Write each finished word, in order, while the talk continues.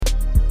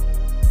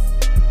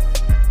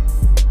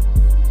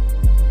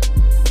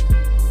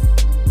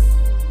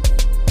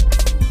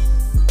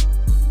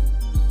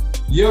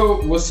Yo,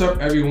 what's up,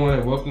 everyone,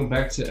 and welcome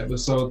back to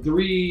episode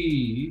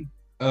 3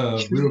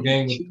 of Real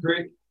Game with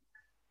Crit.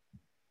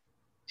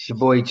 It's your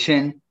boy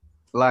Chin,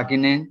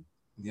 locking in.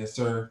 Yes,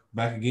 sir.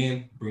 Back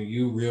again, bring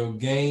you real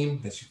game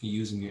that you can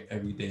use in your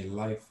everyday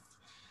life.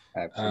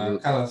 Absolutely.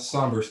 Kind of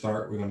somber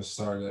start. We're going to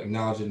start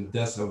acknowledging the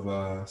deaths of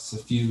a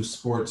few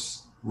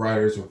sports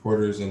writers,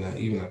 reporters, and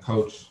even a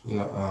coach.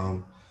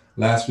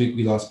 Last week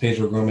we lost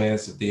Pedro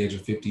Gomez at the age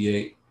of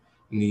 58.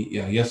 And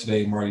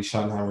yesterday, Marty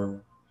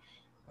Schottenheimer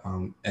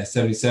at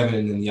 77,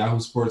 and then Yahoo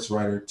Sports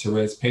writer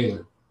Terez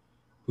Paylor,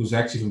 who's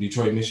actually from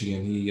Detroit,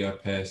 Michigan. He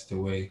passed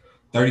away,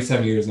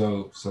 37 years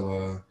old.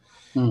 So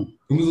we're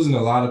losing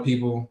a lot of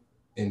people,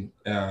 and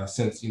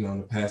since in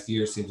the past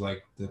year, it seems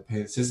like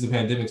since the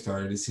pandemic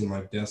started, it seemed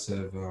like deaths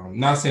have.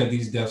 Not saying that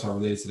these deaths are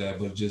related to that,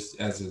 but just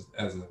as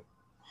a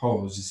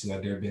whole, it just seems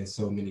like there have been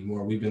so many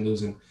more. We've been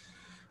losing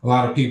a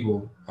lot of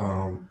people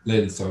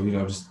lately. So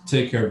just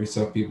take care of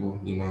yourself, people.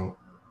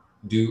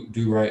 Do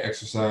right,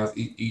 exercise,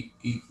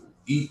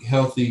 eat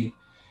healthy.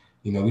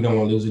 We don't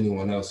want to lose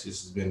anyone else.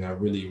 This has been a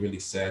really, really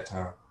sad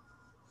time.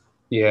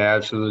 Yeah,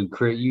 absolutely.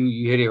 Crit,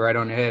 you hit it right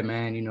on the head,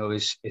 man.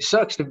 It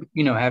sucks to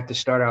have to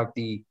start out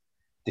the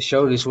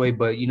show this way,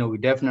 but we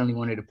definitely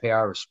wanted to pay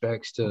our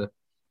respects to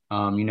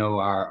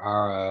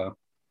our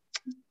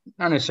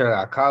not necessarily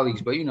our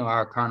colleagues, but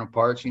our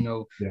counterparts,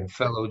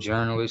 fellow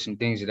journalists and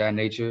things of that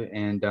nature.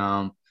 And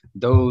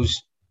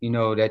those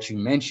that you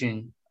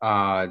mentioned,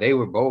 they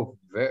were both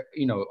very,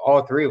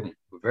 all three of them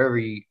were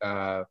very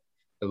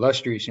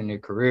illustrious in their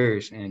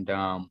careers, and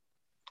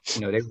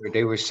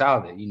they were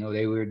solid.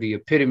 They were the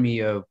epitome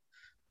of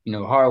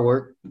hard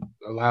work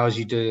allows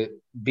you to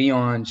be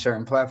on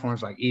certain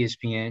platforms like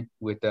ESPN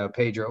with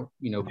Pedro,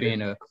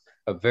 being a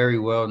very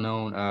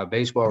well-known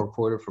baseball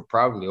reporter for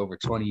probably over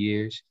 20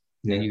 years.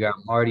 Yeah. Then you got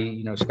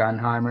Marty,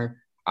 Schottenheimer.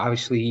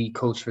 Obviously, he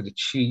coached for the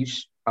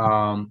Chiefs,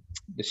 the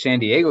San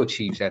Diego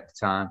Chiefs at the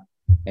time.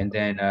 And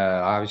then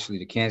obviously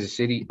the Kansas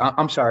City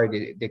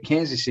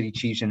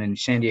Chiefs, and then the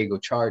San Diego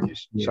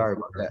Chargers. Yeah, sorry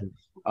about that.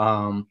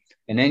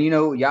 And then,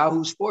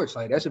 Yahoo Sports,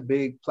 like that's a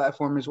big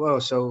platform as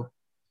well. So,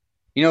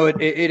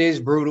 it is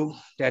brutal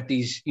that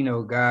these,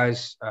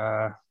 guys,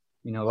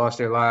 lost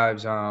their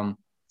lives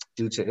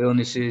due to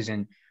illnesses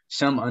and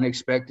some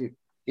unexpected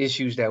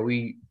issues that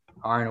we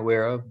aren't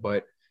aware of.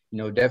 But,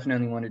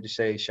 definitely wanted to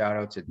say shout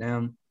out to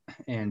them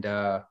and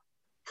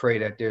pray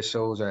that their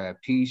souls are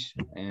at peace,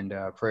 and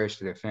prayers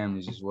to their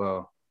families as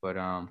well. But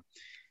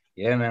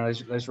yeah, man,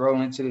 let's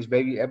roll into this,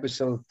 baby.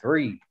 Episode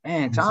 3.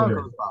 Man, time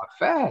goes by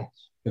fast.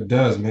 It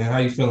does, man. How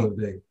you feeling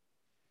today?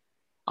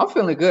 I'm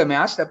feeling good,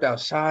 man. I stepped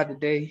outside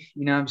today.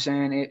 You know what I'm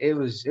saying? It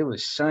was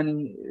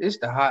sunny. It's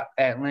the hot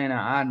Atlanta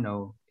I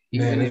know,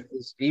 even if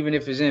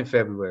it's in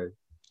February.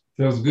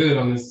 Feels good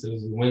on this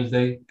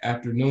Wednesday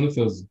afternoon. It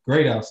feels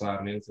great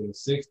outside, man. It's in the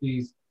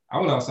 60s. I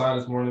went outside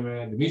this morning,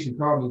 man. Demetri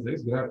called me and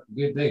said, it's a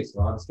good day.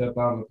 So I just stepped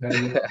out on the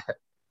patio,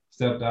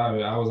 stepped out,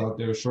 and I was out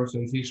there with shorts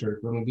and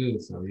t-shirt, feeling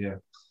good. So, yeah,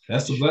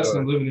 that's the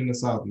blessing of living in the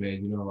South,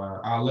 man.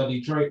 I love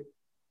Detroit,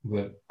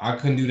 but I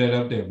couldn't do that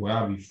up there. Boy,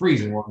 I'd be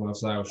freezing walking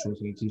outside with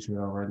shorts and a t-shirt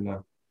on right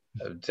now.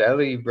 I'm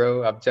telling you,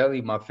 bro. I'm telling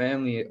you, my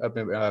family up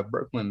in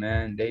Brooklyn,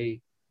 man,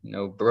 they,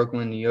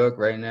 Brooklyn, New York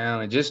right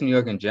now, and just New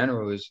York in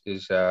general is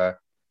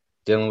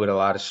dealing with a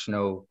lot of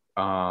snow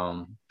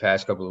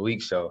past couple of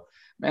weeks. So,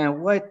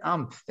 man,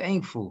 I'm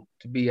thankful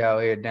to be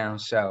out here down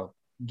south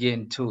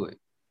getting to it.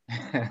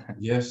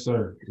 Yes,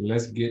 sir.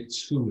 Let's get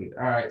to it.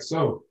 All right.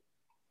 So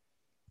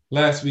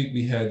last week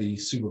we had the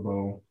Super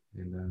Bowl,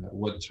 and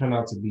what turned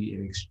out to be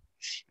an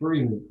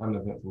extremely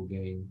uneventful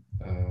game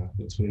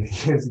between the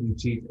Kansas City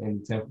Chiefs and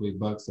the Tampa Bay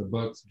Bucks. The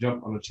Bucks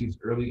jumped on the Chiefs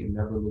early and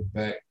never looked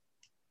back,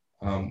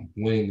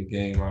 winning the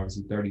game,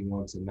 obviously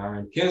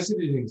 31-9. Kansas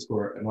City didn't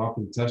score an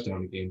offensive touchdown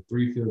in the game.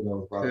 3 field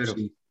goals by the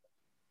Chiefs.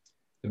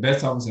 The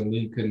best offense in the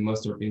league couldn't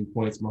muster up any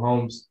points.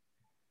 Mahomes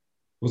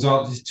was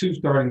all his 2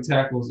 starting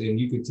tackles, and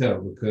you could tell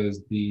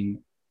because the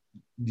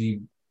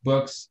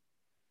Bucks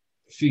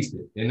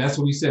feasted. And that's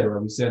what we said,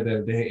 right? We said that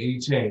if they had any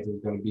chance, it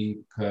was going to be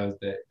because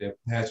their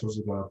pass rush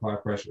was going to apply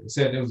pressure. We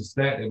said there was a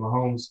stat that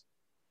Mahomes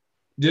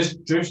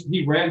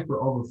he ran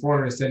for over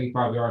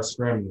 475 yards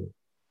scrambling,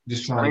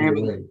 just trying to get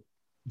away.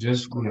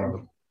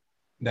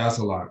 That's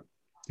a lot.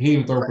 He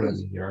didn't throw for that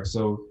many yards.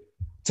 So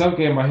tough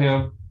game by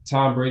him.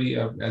 Tom Brady,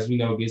 as we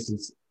know, gets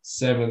his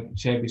 7th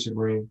championship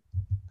ring.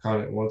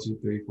 Count it 1, 2,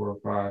 3, 4,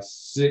 5,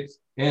 6,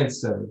 and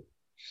 7.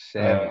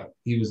 7.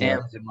 He was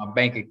in my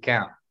bank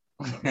account.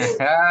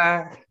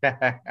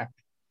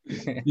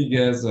 He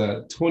has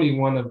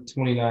 21 of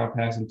 29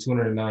 passing,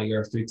 209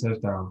 yards, 3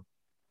 touchdowns.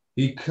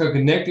 He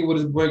connected with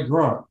his boy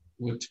Gronk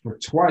for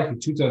twice for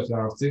 2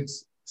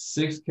 touchdowns,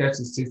 6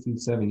 catches,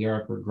 67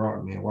 yards for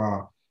Gronk. Man,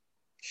 wow,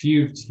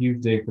 huge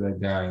day for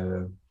that guy.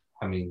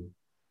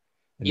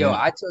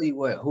 I tell you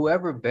what,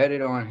 whoever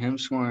betted on him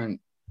scoring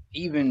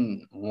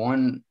even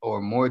 1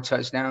 or more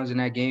touchdowns in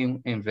that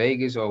game in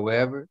Vegas or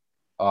wherever,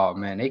 oh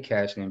man, they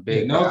cashed in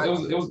big. Yeah, it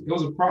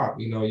was a prop,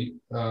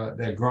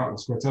 that Gronk would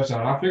score a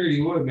touchdown. I figured he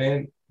would,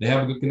 man. They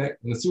have a good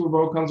connect. When the Super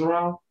Bowl comes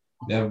around,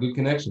 They have good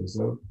connections.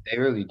 So They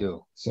really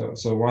do. So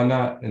why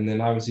not? And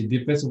then obviously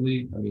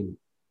defensively, I mean,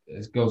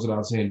 it goes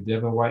without saying,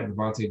 Devin White and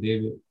Devontae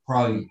David,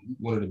 probably Mm-hmm.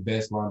 one of the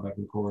best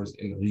linebacking cores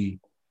in the league.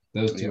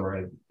 Those two Yep.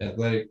 are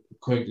athletic,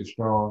 quick, and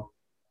strong.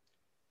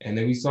 And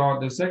then we saw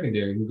the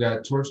secondary who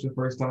got torched the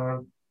first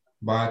time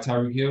by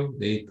Tyreek Hill.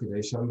 They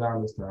shut him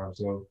down this time.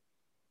 So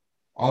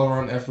all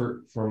around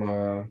effort from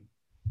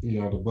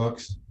the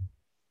Bucks.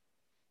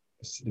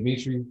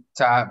 Dimitri.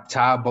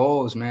 Ty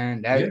Bowles,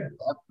 man.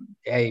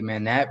 Hey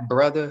man, that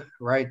brother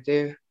right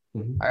there.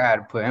 Mm-hmm. I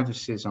gotta put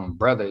emphasis on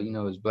brother. You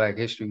know, it's Black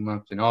History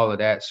Month and all of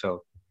that.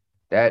 So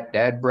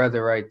that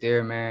brother right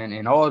there, man,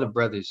 and all the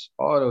brothers,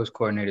 all those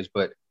coordinators,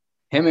 but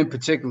him in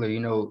particular, you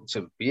know,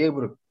 to be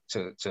able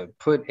to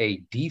put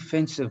a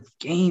defensive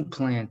game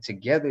plan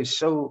together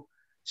so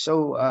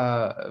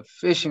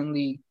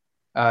efficiently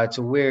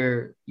to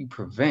where you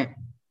prevent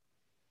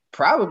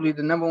probably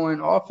the number one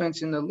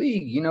offense in the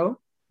league, you know,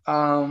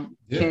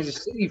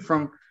 Kansas City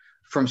from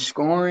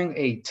scoring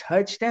a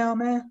touchdown,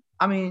 man.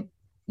 I mean,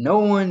 no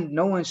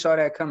one saw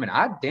that coming.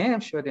 I damn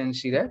sure didn't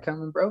see that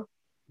coming, bro.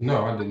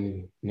 No, I didn't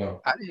either.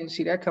 No, I didn't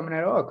see that coming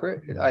at all.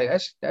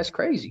 Like that's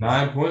crazy.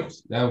 9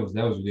 points. That was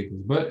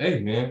ridiculous. But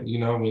hey, man, you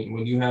know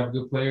when you have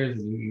good players,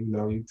 and you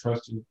know you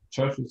trust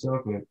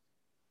yourself and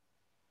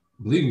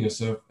believe in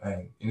yourself,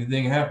 hey,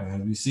 anything can happen.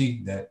 And we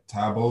see that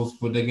Ty Bowles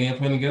put that game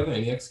plan together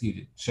and he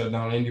executed. Shut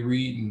down Andy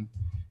Reid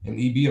and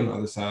EB on the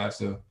other side.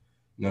 So,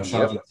 you know,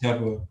 shout out to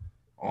Tampa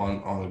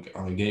on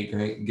a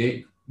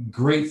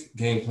great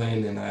game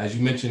plan. And as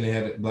you mentioned, they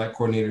had a black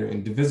coordinator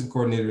and defensive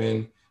coordinator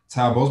in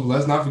Ty Bowles. But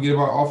let's not forget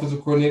about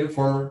offensive coordinator,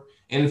 former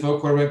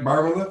NFL quarterback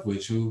Byron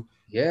Leftwich, who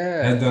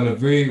has done a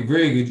very,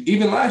 very good.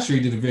 Even last year,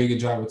 he did a very good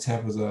job with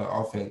Tampa's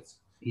offense.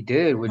 He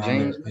did with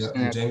James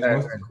Winston as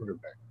Winston.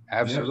 quarterback.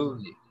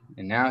 Absolutely. Yeah.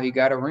 And now he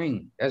got a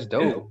ring. That's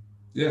dope.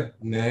 Yeah.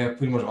 And they have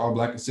pretty much all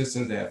black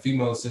assistants. They have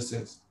female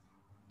assistants.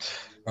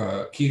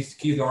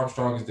 Keith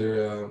Armstrong is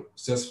their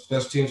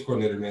special teams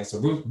coordinator, man. So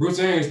Bruce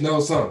Arians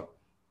knows something.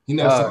 He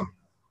knows something.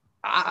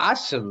 I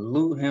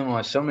salute him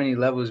on so many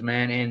levels,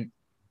 man. And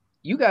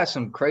you got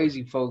some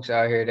crazy folks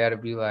out here that'll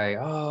be like,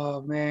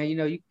 oh man, you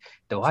know,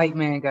 the white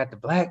man got the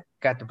black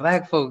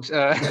folks,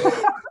 got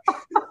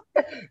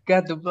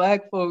the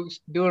black folks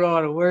doing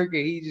all the work,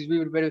 and he just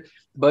reading the better.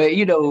 But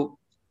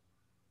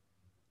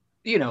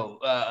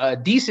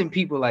decent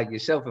people like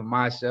yourself and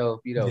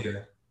myself, we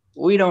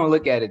don't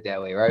look at it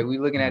that way, right?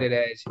 We're looking at it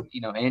as,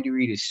 Andy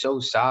Reid is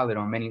so solid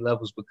on many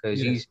levels because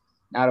he's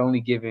not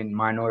only giving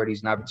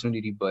minorities an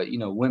opportunity, but,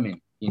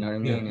 women, you know what I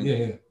mean?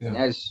 Yeah. And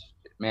that's,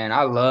 man,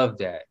 I love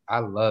that.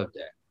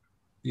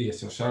 Yeah,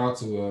 so shout out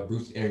to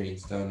Bruce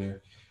Arians down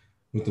there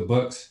with the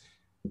Bucks.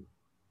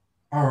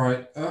 All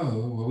right.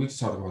 Oh, well, we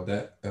just talked about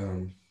that.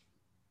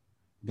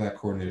 Black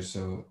coordinator.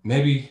 So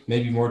maybe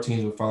more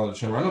teams will follow the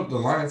trend. I know the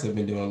Lions have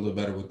been doing a little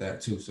better with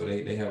that too. So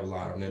they have a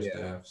lot on their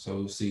staff. So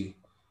we'll see.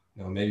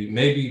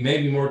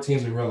 Maybe more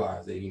teams will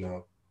realize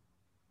that,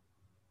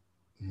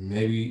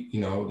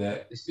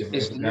 that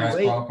if a guy's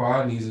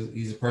qualified and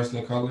he's a person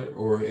of color,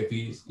 or if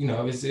he's,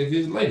 if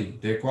he's a lady,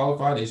 they're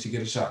qualified, they should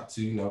get a shot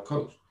to,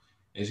 coach.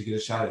 They should get a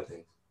shot at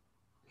things.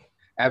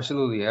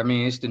 Absolutely. I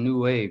mean, it's the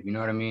new wave. You know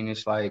what I mean?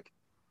 It's like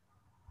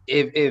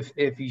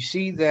if you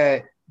see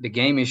that the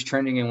game is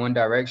trending in one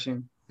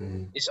direction,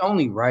 it's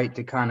only right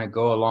to kind of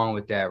go along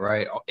with that,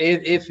 right?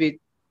 If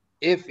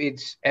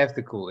it's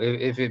ethical,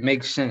 if it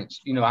makes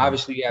sense.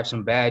 Obviously you have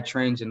some bad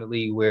trends in the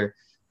league where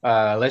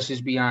let's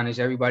just be honest,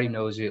 everybody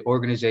knows it.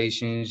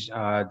 Organizations,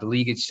 the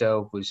league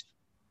itself was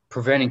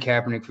preventing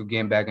Kaepernick from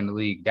getting back in the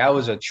league. That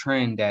was a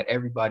trend that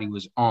everybody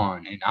was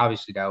on, and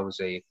obviously that was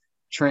a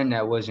trend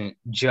that wasn't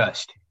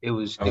just. It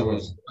was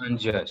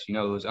unjust. It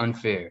was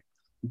unfair.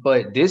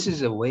 But this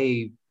is a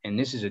wave, and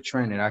this is a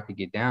trend that I could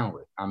get down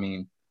with. I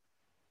mean,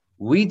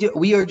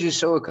 we are just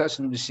so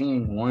accustomed to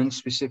seeing one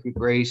specific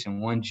race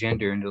and one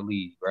gender in the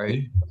league,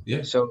 right?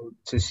 Yeah. So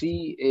to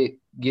see it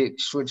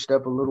get switched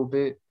up a little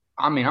bit,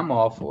 I mean, I'm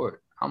all for it.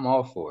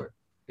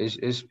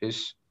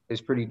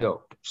 It's pretty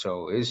dope.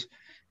 So it's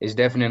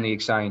definitely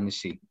exciting to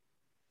see.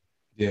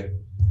 Yeah,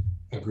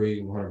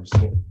 agreed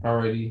 100%.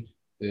 Already,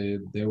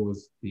 there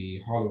was the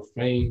Hall of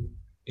Fame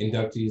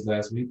inductees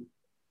last week.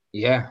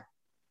 Yeah.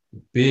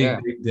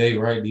 Big day,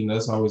 right?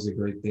 That's always a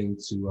great thing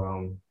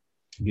to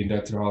get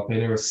inducted to the Hall of Fame.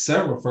 There were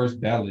several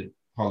first ballot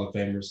Hall of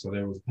Famers. So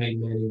there was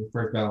Peyton Manning,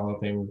 first ballot Hall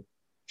of Famer,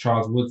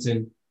 Charles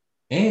Woodson,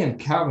 and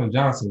Calvin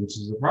Johnson, which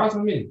is a surprise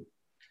for me.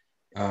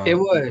 It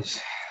was.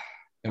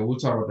 And we'll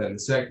talk about that in a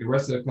sec. The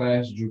rest of the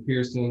class, Drew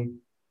Pearson,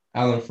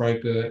 Alan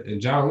Franca,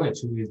 and John Lynch,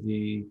 who is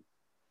the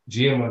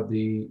GM of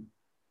the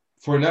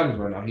 49ers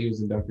right now. He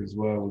was inducted as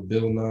well with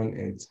Bill Nunn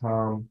and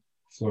Tom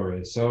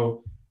Flores.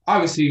 So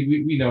obviously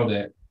we know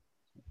that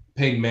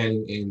Peyton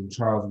Manning and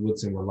Charles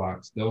Woodson were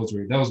locks. Those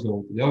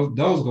go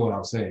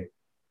without saying.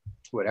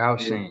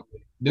 Without saying.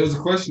 There was a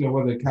question of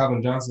whether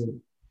Calvin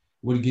Johnson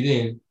would get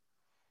in.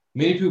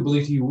 Many people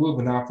believed he would,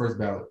 but not first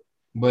ballot.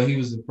 But he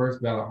was the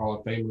first ballot Hall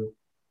of Famer.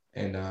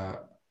 And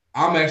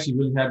I'm actually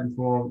really happy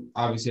for him.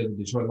 Obviously, as a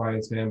Detroit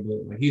Lions fan, but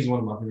like, he's one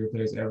of my favorite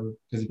players ever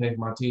because he played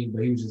for my team.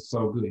 But he was just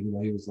so good. You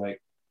know, he was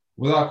like,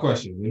 without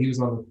question, when he was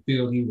on the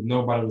field,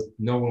 no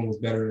one was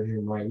better than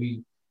him. Right?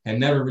 We had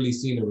never really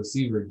seen a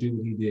receiver do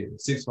what he did.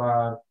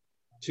 6'5",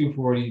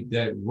 240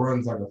 that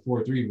runs like a 4.3. But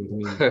I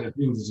mean, that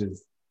dude was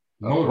just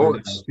A motoring down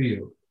the horse.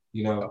 field.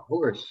 You A know,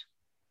 horse.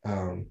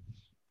 um,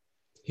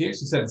 he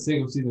actually set the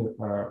single season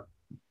where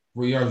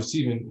yards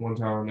receiving one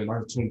time in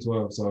like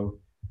 2012. So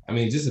I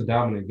mean, just a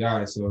dominant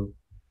guy. So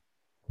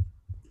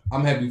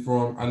I'm happy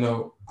for him. I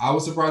know I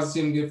was surprised to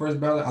see him get first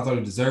ballot. I thought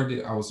he deserved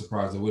it. I was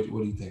surprised. What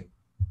do you think?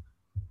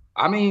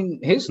 I mean,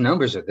 his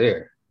numbers are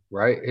there,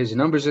 right? His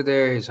numbers are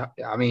there.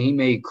 He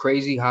made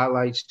crazy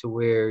highlights to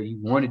where you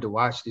wanted to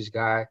watch this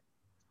guy.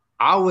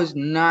 I was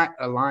not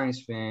a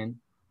Lions fan.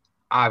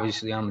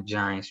 Obviously, I'm a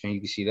Giants fan. You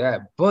can see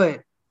that,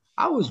 but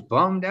I was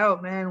bummed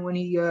out, man, when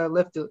he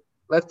left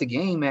the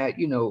game at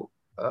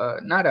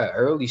not an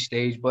early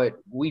stage, but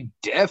we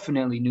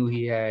definitely knew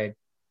he had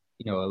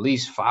at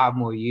least 5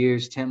 more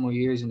years, 10 more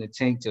years in the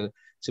tank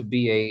to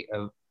be a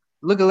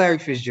look at Larry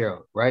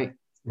Fitzgerald, right?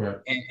 Right.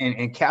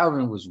 And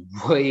Calvin was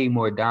way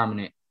more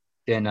dominant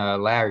than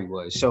Larry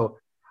was. So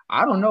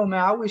I don't know,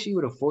 man. I wish he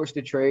would have forced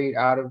the trade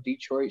out of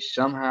Detroit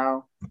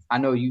somehow. I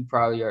know you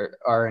probably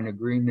are in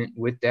agreement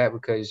with that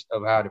because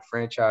of how the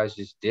franchise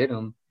just did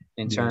him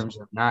in terms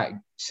of not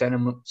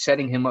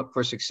setting him up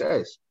for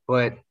success.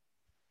 But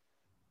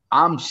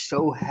I'm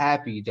so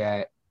happy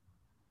that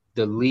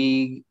the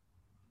league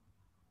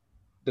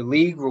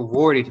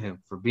rewarded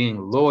him for being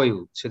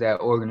loyal to that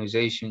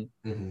organization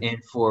and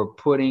for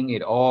putting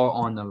it all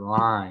on the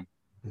line.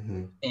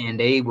 And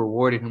they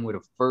rewarded him with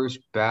a first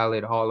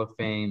ballot Hall of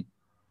Fame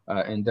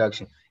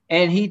induction.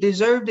 And he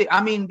deserved it.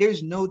 I mean,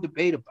 there's no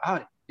debate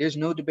about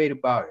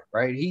it.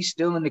 Right? He's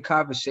still in the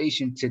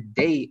conversation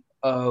today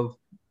of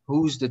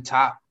who's the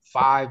top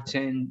 5,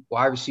 10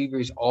 wide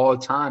receivers all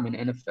time in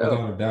NFL.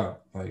 Without a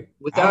doubt. Like,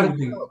 without I a don't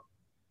think doubt.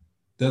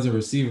 there's a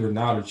receiver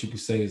now that you could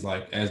say is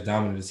like as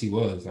dominant as he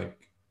was. Like,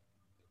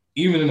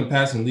 even in the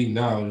passing league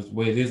now, the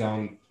way it is,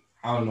 I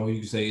don't know who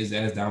you could say is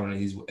as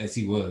dominant as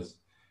he was.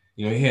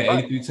 You know, he had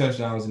 83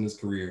 touchdowns in his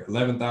career,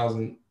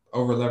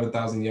 over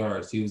 11,000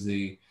 yards. He was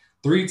a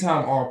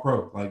 3-time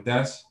All-Pro. Like,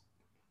 that's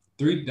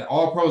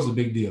All-Pro is a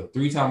big deal.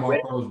 3-time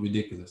All-Pro is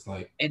ridiculous.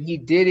 Like, and he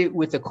did it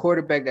with a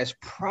quarterback that's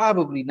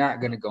probably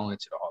not going to go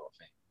into the Hall of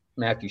Fame,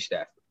 Matthew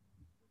Stafford.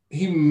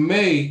 He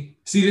may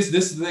see this.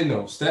 This is the thing,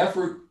 though.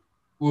 Stafford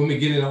will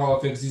get in the Hall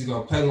of Fame because he's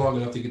going to play long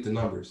enough to get the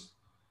numbers.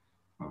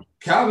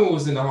 Calvin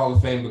was in the Hall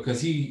of Fame because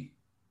he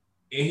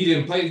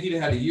didn't play. He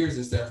didn't have the years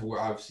in Stafford,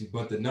 obviously,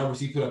 but the numbers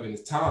he put up in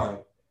his time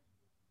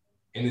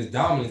and his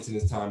dominance in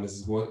his time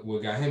is what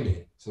got him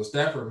in. So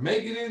Stafford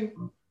may get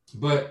in,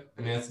 but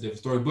I mean that's a different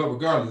story. But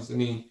regardless, I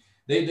mean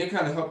they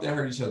kind of helped and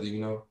hurt each other,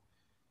 you know.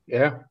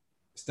 Yeah.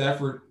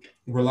 Stafford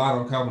relied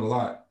on Calvin a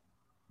lot.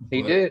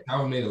 He did.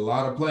 Calvin made a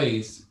lot of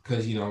plays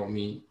because I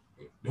mean,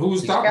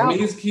 who's stopping? I mean,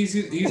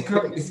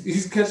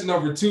 he's catching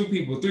over 2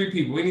 people, 3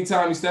 people.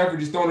 Anytime Stafford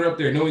just throwing it up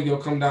there, knowing he's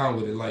gonna come down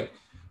with it. Like,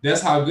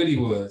 that's how good he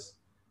was.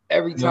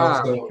 Every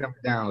time he comes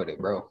down with it,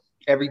 bro.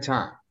 Every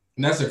time.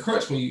 And that's a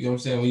crutch when you know what I'm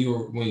saying,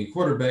 when you're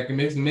quarterback. It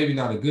makes maybe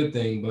not a good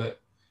thing, but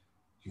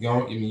you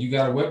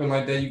got a weapon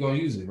like that, you're gonna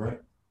use it, right?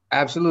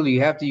 Absolutely,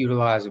 you have to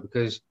utilize it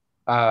because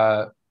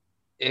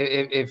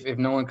if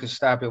no one could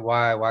stop it,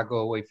 why go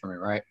away from it,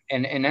 right?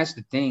 And that's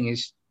the thing,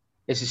 it's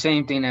the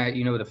same thing that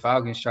the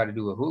Falcons try to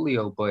do with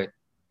Julio, but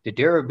the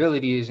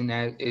durability isn't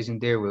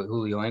there with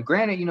Julio. And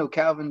granted,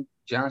 Calvin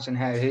Johnson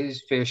had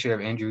his fair share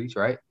of injuries,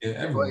 right? Yeah,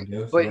 everyone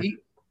does.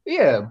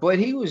 But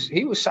he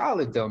was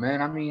solid though,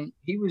 man. I mean,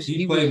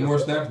 he played more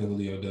snaps than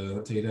Julio does.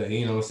 I'll tell you that. He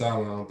ain't on the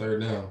sideline on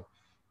 3rd down,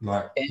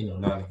 not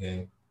in the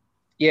game.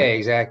 Yeah,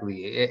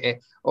 exactly.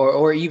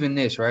 Or even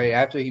this, right?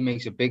 After he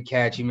makes a big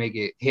catch, he make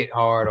it hit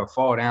hard or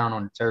fall down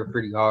on the turf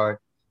pretty hard.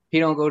 He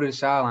don't go to the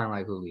sideline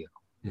like Julio.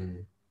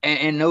 Mm-hmm.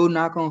 And no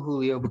knock on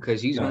Julio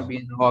because he's going to be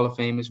in the Hall of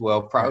Fame as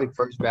well, probably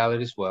first ballot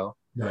as well.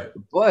 Right.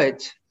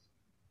 But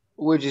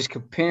we're just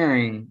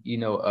comparing,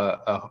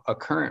 a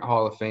current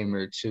Hall of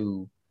Famer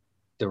to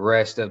the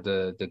rest of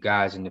the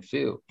guys in the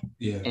field.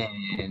 Yeah.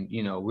 And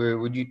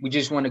we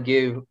just want to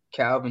give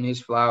Calvin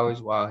his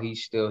flowers while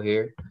he's still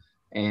here.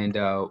 And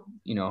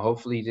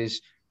hopefully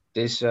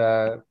this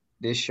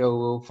show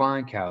will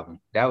find Calvin.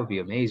 That would be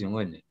amazing,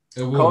 wouldn't it?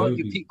 Call up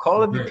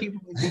the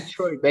people in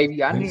Detroit,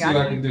 baby. I see what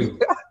I can do.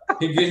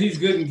 He's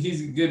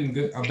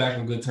good. I'm back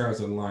on good terms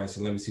with the Lions,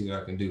 so let me see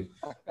what I can do.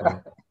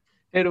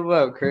 Hit him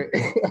up, Kurt.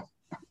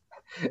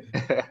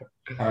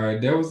 All right,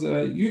 there was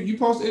you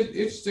posted an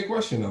interesting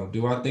question though.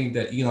 Do I think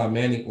that Eli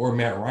Manning or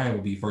Matt Ryan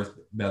will be first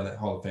ballot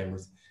Hall of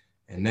Famers?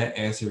 And that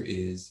answer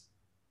is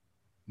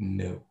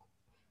no.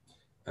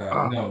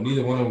 No,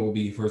 neither one of them will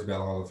be first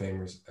ballot Hall of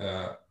Famers.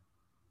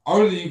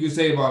 Only thing you can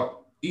say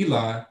about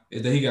Eli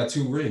is that he got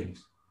 2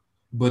 rings,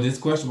 but it's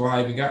questionable how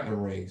he even got the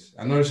rings.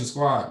 I know it's a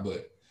squad,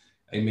 but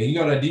I mean,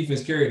 that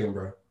defense carried him,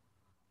 bro.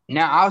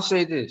 Now I'll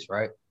say this,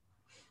 right?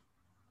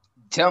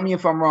 Tell me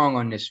if I'm wrong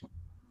on this one.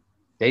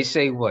 They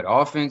say what?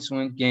 Offense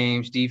wins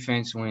games,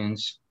 defense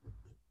wins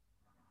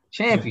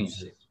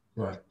championships.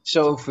 Right.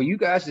 So for you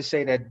guys to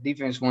say that the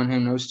defense won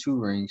him those 2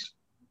 rings,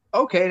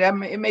 okay,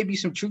 it may be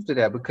some truth to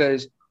that,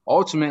 because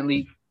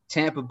ultimately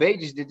Tampa Bay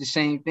just did the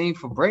same thing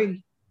for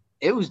Brady.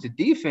 It was the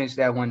defense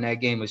that won that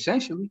game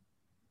essentially.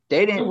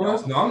 They didn't. It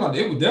was. No, I'm not.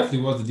 It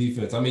definitely was the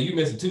defense. I mean, you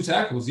mentioned 2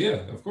 tackles.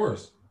 Yeah, of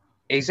course.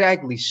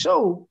 Exactly.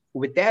 So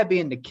with that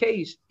being the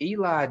case,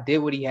 Eli did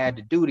what he had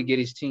to do to get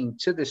his team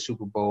to the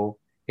Super Bowl.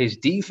 His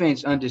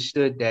defense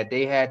understood that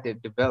they had to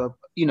develop,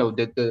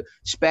 the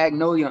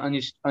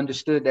Spagnuolo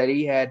understood that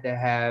he had to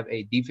have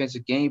a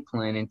defensive game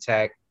plan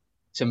intact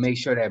to make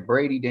sure that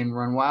Brady didn't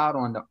run wild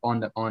on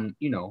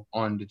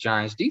the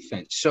Giants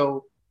defense.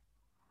 So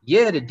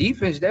yeah, the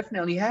defense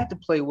definitely had to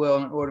play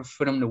well in order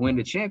for them to win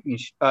the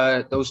championship,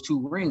 those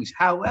 2 rings.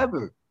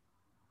 However,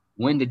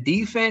 when the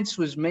defense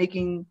was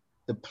making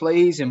the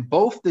plays in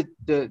both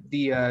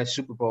the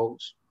Super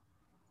Bowls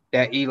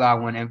that Eli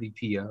won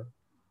MVP of,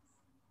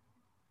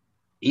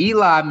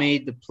 Eli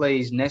made the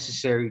plays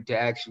necessary to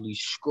actually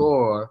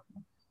score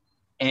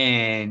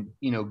and,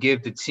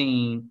 give the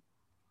team,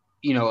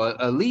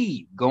 a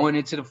lead going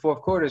into the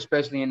 4th quarter,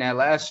 especially in that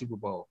last Super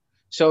Bowl.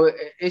 So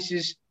it's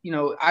just,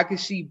 I can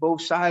see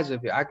both sides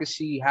of it. I can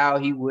see how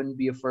he wouldn't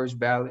be a first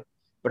ballot,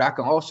 but I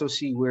can also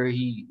see where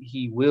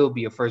he will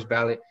be a first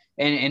ballot.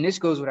 And this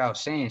goes without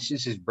saying,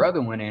 since his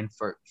brother went in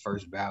for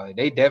first ballot,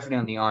 they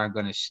definitely aren't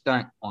going to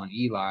stunt on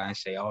Eli and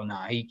say, oh,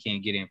 nah, he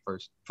can't get in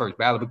first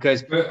ballot,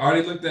 because. But are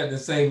they looked at the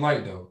same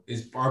light, though?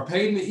 Are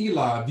Peyton and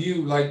Eli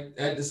viewed like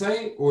at the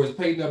same, or is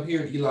Peyton up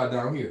here and Eli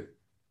down here?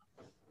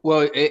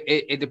 Well,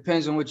 it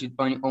depends on what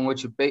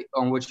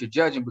you're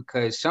judging,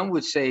 because some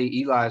would say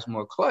Eli is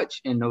more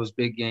clutch in those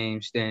big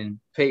games than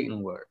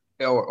Peyton were,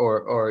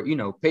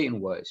 or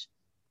Peyton was.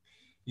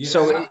 Yeah,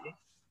 so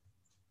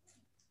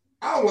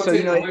I don't want to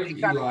take away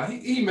from Eli.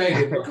 He made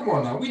it, but come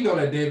on now. We know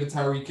that David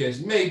Tyree catch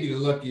may be the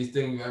luckiest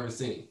thing we've ever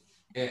seen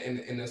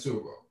in the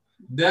Super Bowl.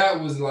 That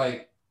was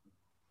like.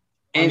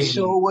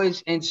 So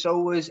was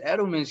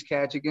Edelman's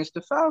catch against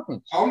the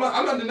Falcons. I'm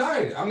not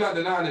denying it. I'm not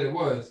denying that it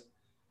was.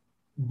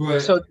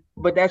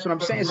 But that's what I'm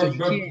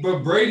saying. But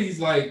Brady's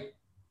like,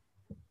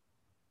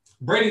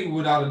 Brady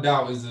without a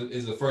doubt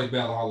is a first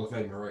ballot Hall of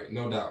Famer, right?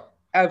 No doubt.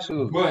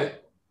 Absolutely.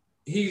 But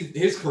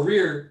his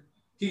career,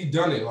 he's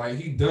done it.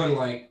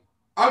 Like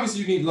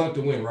obviously you need luck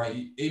to win, right?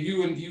 If you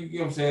know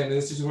what I'm saying, in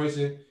this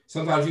situation,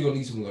 sometimes you're gonna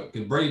need some luck.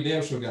 Because Brady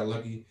damn sure got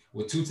lucky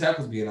with 2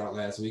 tackles being out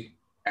last week.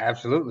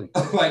 Absolutely.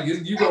 Like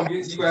you gonna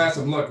have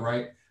some luck,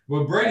 right?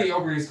 But Brady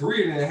over his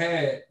career then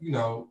had,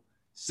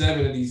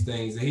 7 of these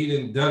things, and he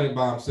didn't done it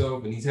by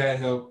himself, and he's had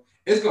help.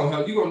 It's gonna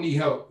help. You're gonna need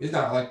help. It's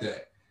not like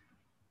that.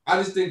 I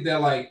just think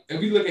that, like,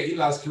 if you look at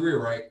Eli's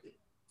career, right?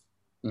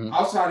 Mm-hmm.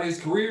 Outside of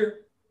his career,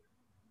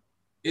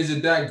 is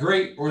it that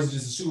great, or is it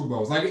just the Super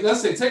Bowls? Like,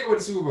 let's say, take away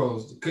the Super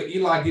Bowls. Could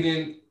Eli get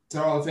in to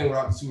Hall of Fame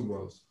without the Super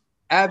Bowls?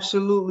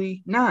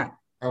 Absolutely not.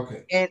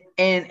 Okay.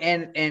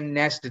 And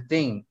that's the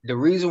thing. The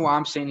reason why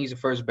I'm saying he's a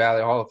first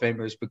ballot Hall of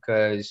Famer is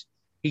because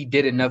he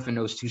did enough in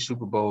those 2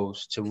 Super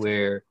Bowls to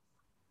where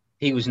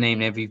he was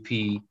named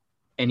MVP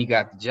and he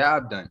got the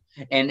job done.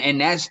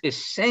 And that's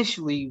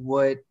essentially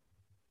what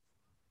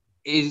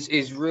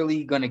is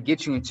really going to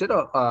get you into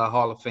the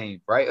Hall of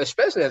Fame, right?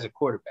 Especially as a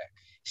quarterback.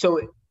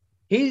 So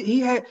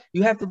you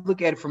have to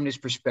look at it from this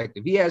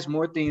perspective. He has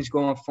more things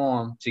going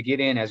for him to get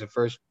in as a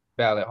first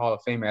ballot Hall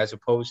of Famer as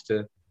opposed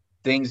to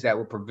things that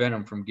will prevent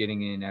him from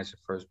getting in as a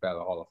first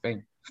ballot Hall of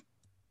Famer.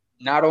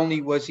 Not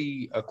only was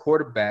he a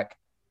quarterback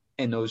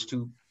in those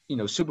 2,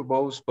 Super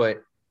Bowls,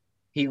 but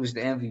he was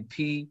the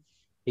MVP.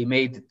 He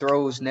made the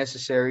throws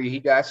necessary. He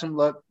got some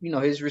luck.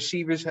 His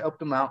receivers helped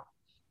him out,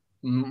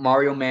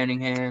 Mario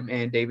Manningham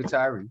and David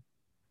Tyree.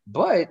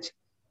 But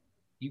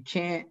you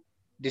can't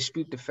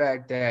dispute the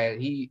fact that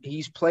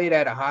he's played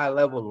at a high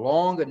level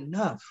long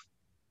enough,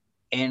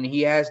 and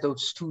he has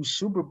those 2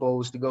 Super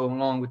Bowls to go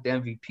along with the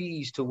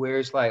MVPs to where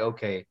it's like,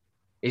 okay,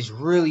 it's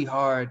really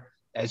hard.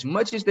 As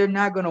much as they're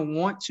not going to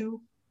want to,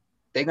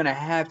 they're going to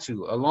have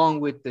to, along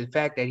with the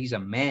fact that he's a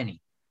Manning.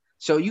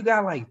 So you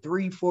got like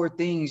 3-4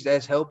 things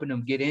that's helping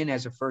him get in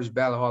as a first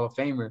ballot Hall of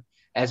Famer,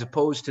 as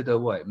opposed to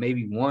the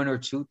maybe 1 or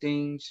 2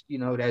 things,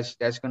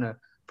 that's going to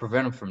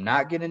prevent him from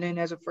not getting in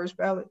as a first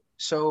ballot.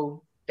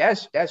 So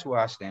that's where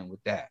I stand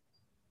with that.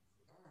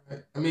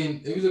 I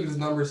mean, if you look at his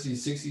numbers,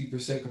 he's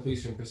 60%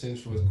 completion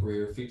percentage for his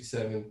career,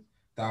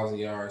 57,000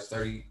 yards,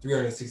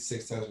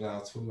 366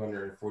 touchdowns,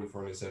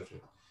 244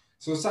 interceptions.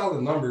 So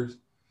solid numbers.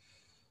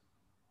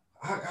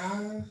 I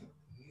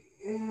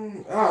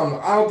don't know.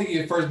 I don't think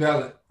he's a first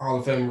ballot Hall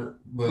of Famer,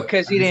 but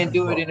because he didn't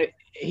do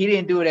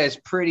it as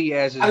pretty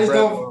as his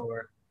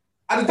brother.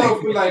 I just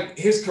don't feel like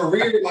his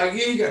career, like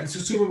he got 2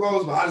 Super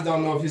Bowls, but I just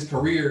don't know if his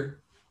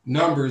career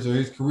numbers or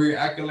his career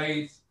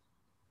accolades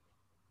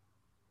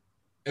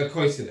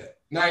equates to that.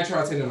 Now I ain't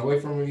trying to take that away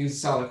from him. He's a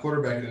solid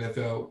quarterback in the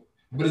NFL,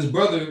 but his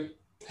brother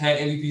had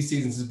MVP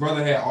seasons. His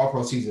brother had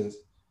All-Pro seasons.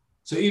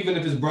 So even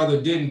if his brother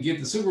didn't get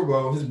the Super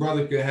Bowl, his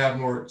brother could have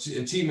more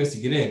achievements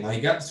to get in. Now he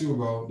got the Super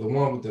Bowl, the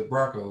one with the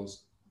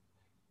Broncos.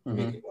 Mm-hmm.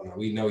 I mean,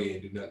 we know he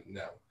ain't do nothing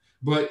now,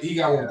 but he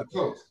got one with the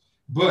Colts.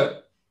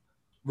 But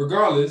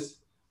regardless,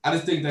 I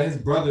just think that his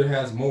brother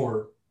has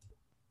more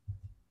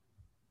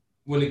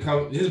when it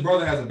comes. His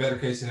brother has a better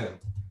case than him,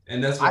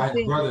 and that's why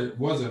his brother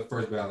was a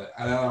first ballot.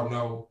 And I don't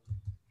know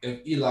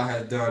if Eli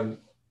has done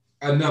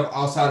enough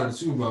outside of the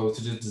Super Bowl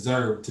to just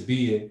deserve to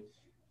be in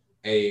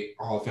a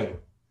Hall of Famer,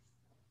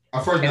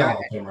 a first ballot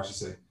Hall of Famer, I should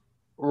say.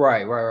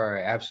 Right,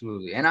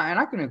 absolutely, and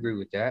I can agree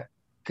with that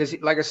because,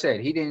 like I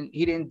said, he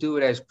didn't do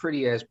it as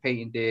pretty as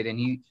Peyton did, and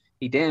he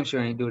damn sure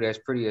ain't do it as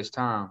pretty as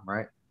Tom,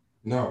 right?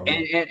 No.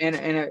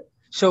 And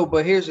so,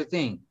 but here's the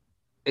thing: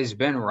 is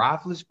Ben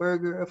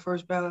Roethlisberger a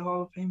first ballot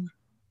Hall of Famer?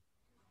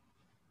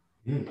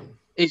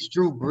 It's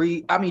Drew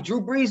Brees. I mean,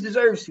 Drew Brees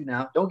deserves to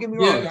now. Don't get me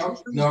wrong.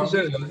 No,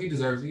 he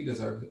deserves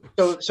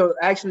it. So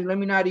actually, let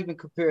me not even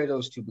compare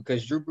those two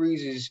because Drew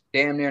Brees is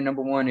damn near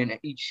number one in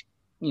each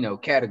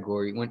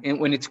category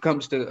when it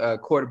comes to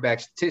quarterback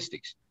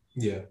statistics.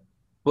 Yeah.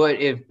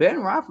 But if Ben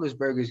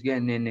Roethlisberger is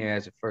getting in there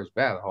as a first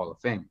ballot Hall of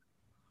Famer,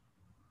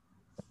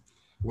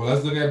 well,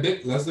 let's look at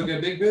Big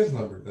Ben's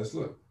number. Let's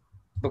look.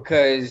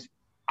 Because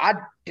I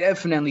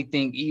definitely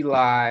think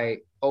Eli,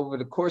 over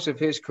the course of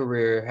his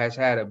career, has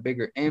had a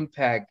bigger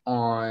impact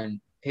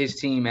on his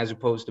team as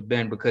opposed to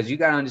Ben. Because you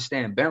got to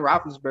understand, Ben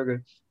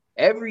Roethlisberger,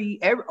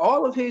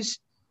 all of his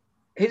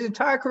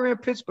entire career in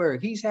Pittsburgh,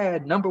 he's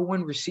had number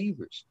one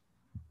receivers.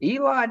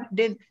 Eli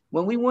didn't.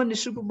 When we won the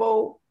Super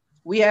Bowl,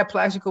 we had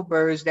Plaxico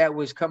Burress that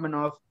was coming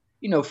off,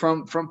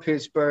 from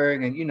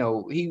Pittsburgh, and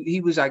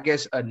he was, I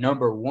guess, a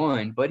number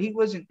one, but he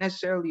wasn't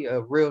necessarily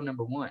a real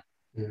number one.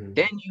 Mm-hmm.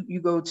 Then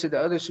you go to the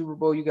other Super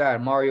Bowl, you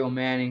got Mario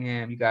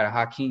Manningham, you got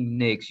Hakeem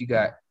Nicks, you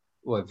got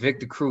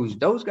Victor Cruz.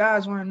 Those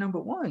guys weren't number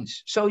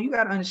ones. So you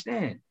got to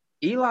understand,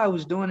 Eli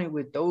was doing it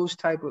with those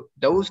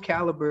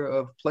caliber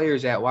of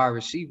players at wide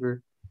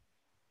receiver,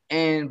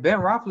 and Ben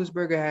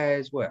Roethlisberger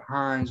has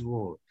Hines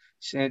Ward.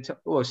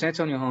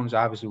 Santonio Holmes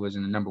obviously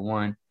wasn't the number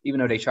one, even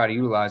though they try to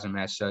utilize him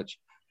as such.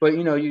 But,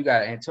 you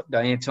got the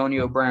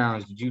Antonio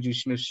Browns, the Juju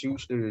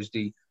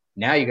Smith-Schusters,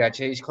 now you got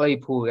Chase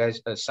Claypool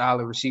as a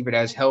solid receiver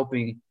that's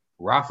helping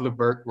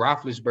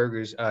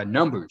Roethlisberger's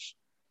numbers.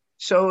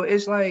 So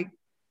it's like,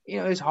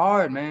 it's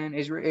hard, man.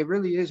 It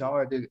really is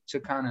hard to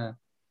kind of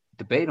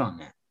debate on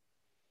that.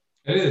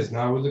 It is.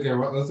 Now let's look at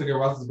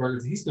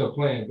Roethlisberger. He's still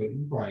playing, but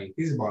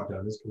he's about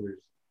done his career.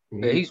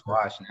 He's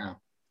washed now.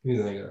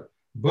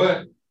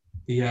 But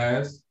he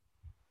has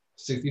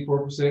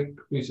 64%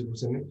 completion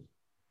percentage.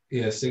 He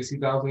has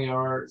 60,000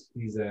 yards.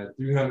 He's at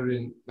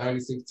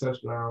 396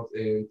 touchdowns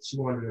and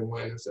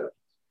 201 interceptions.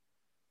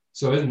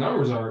 So his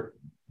numbers are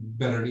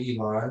better than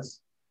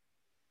Eli's.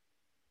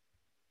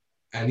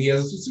 And he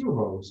has 2 Super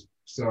Bowls.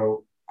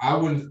 So I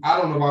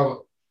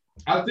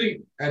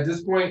think at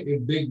this point,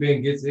 if Big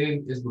Ben gets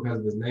in, it's because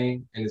of his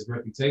name and his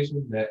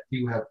reputation that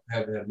people have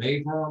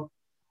made for him.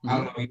 Mm-hmm. I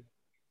don't know if he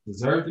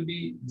deserves to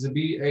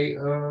be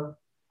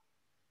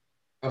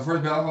a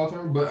first ballot Hall of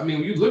Famer, but I mean,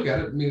 when you look at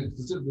it,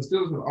 the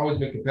Steelers have always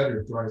been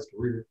competitive throughout his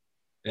career.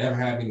 They haven't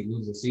had any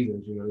losing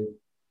seasons,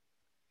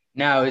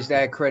 Now, is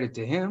that credit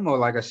to him, or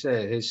like I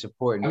said, his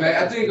support?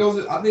 I think it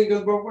goes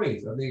both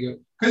ways.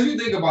 Because you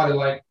think about it,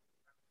 like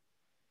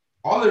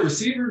all the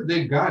receivers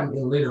they've gotten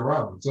in later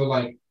rounds, so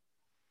like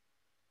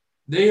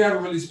they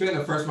haven't really spent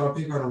a first round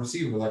pick on a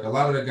receiver. Like a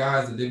lot of the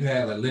guys that they've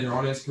had like later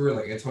on in his career,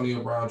 like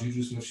Antonio Brown,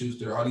 Juju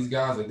Smith-Schuster, all these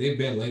guys, like they've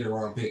been later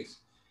round picks.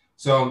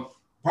 So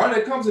part of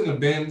that comes into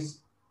Ben's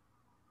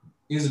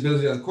his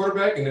ability as a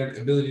quarterback and their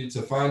ability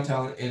to find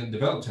talent and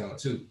develop talent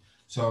too.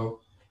 So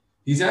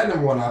he's had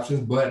number one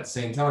options, but at the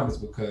same time, it's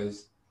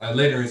because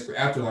later in his career,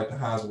 after like the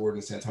Hines Ward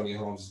and Santonio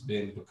Holmes, has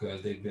been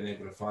because they've been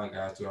able to find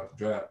guys throughout the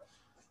draft.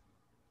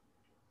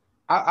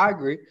 I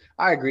agree.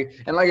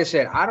 And like I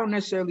said, I don't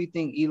necessarily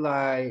think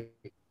Eli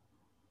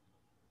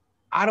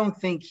 – I don't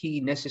think he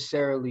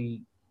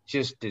necessarily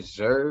just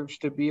deserves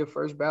to be a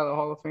first ballot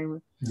Hall of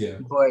Famer. Yeah.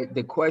 But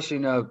the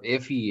question of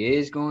if he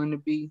is going to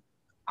be,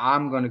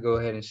 I'm going to go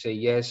ahead and say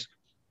yes,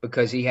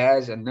 because he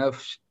has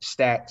enough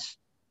stats,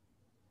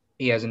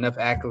 he has enough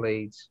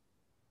accolades,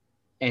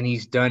 and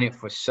he's done it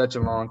for such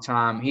a long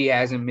time. He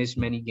hasn't missed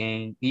many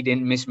games. He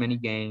didn't miss many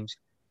games.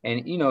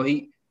 And,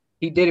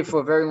 he did it for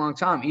a very long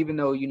time, even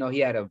though, he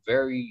had a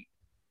very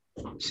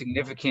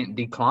significant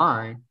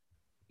decline,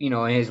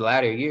 in his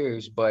latter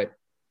years. But,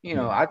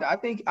 I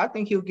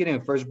think he'll get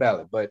in first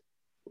ballot. But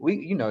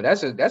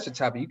that's a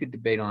topic you could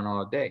debate on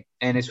all day.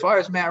 And as far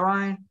as Matt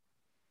Ryan,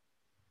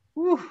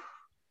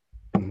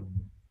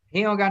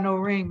 he don't got no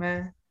ring,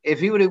 man. If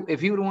he would have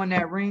won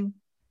that ring,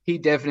 he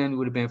definitely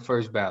would have been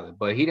first ballot.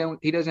 But he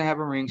doesn't have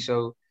a ring,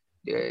 so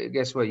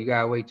guess what? You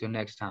gotta wait till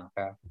next time,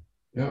 pal.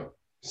 Yep.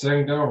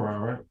 Second go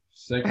around, right?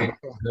 Second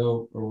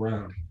go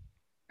around.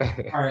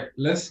 All right,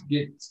 let's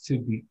get to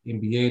the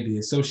NBA, the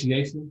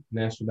association,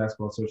 National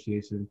Basketball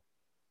Association.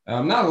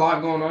 Not a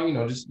lot going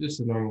on,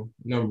 just a normal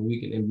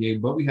week in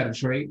NBA. But we had a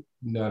trade.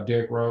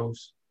 Derrick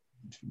Rose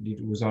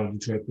was on the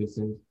Detroit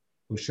Pistons.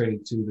 Was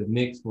traded to the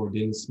Knicks for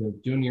Dennis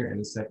Smith Jr.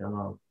 and a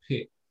second-round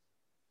pick.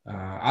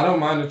 I don't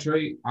mind the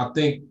trade. I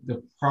think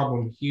the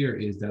problem here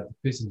is that the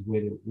Pistons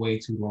waited way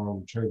too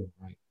long to trade him,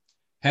 right?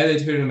 Had they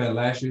traded him at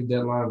last year's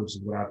deadline, which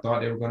is what I thought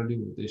they were going to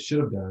do, what they should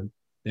have done,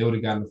 they would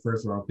have gotten the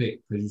first round pick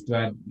because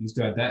you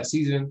still had that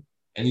season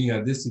and then you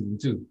had this season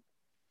too.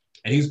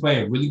 And he was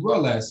playing really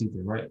well last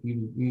season, right?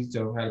 He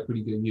still had a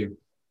pretty good year.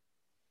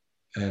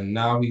 And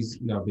now he's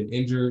been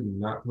injured and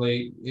not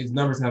played. His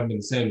numbers haven't been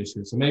the same this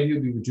year. So maybe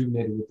he'll be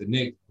rejuvenated with the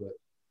Knicks, but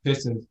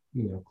Pistons,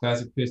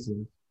 classic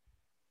Pistons,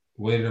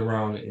 waited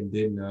around and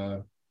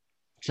didn't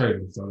trade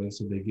him. So that's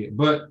what they get.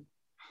 But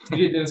you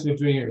get Dennis Smith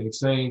Jr. in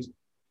exchange.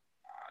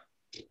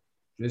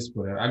 Just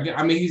whatever.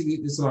 I mean,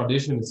 it's an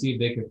audition to see if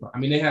they can. I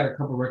mean, they had a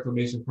couple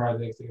reclamation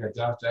projects. They got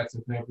Josh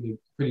Jackson playing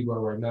pretty well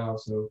right now.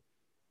 So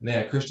and they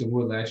had Christian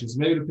Wood last year. So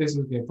maybe the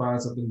Pistons can find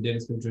something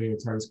Dennis Smith Jr.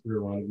 and turn his career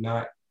around. If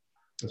not,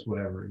 just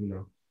whatever.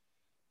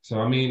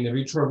 So I mean, if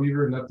you're Troy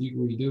Weaver, nothing you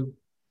can really do.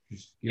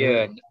 Just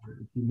keep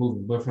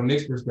moving. But from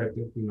Nick's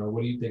perspective,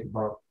 what do you think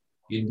about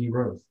getting D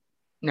Rose?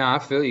 No, I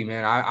feel you,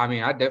 man. I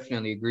mean, I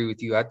definitely agree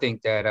with you. I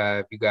think that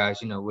if you guys,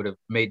 would have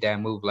made that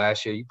move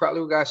last year, you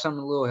probably would have got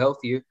something a little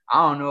healthier.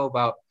 I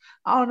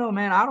don't know,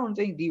 man. I don't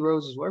think D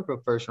Rose is worth a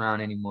first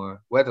round anymore,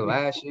 whether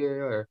last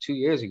year or 2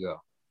 years ago.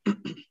 I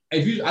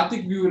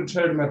think if you would have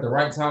traded him at the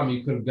right time,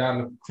 you could have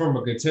gotten from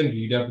a contender.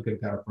 You definitely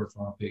could have got a first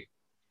round pick.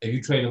 If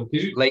you trade him,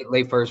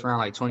 late first round,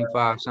 like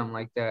 25, something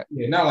like that.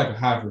 Yeah, not like a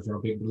high first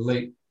round pick, but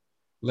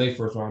late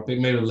first round pick,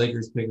 maybe a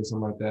Lakers pick or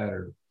something like that,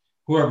 or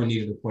whoever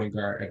needed a point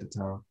guard at the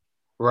time.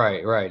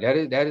 Right.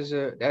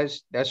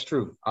 That's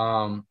true.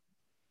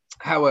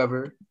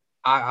 However,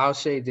 I'll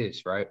say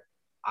this, right?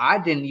 I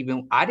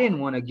didn't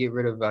want to get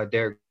rid of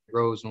Derrick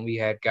Rose when we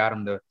had got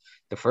him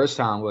the first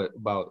time.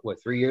 About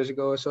 3 years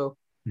ago or so?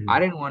 Mm-hmm. I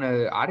didn't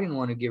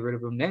want to get rid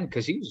of him then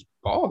because he was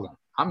balling.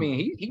 I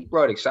mean, he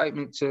brought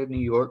excitement to New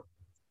York,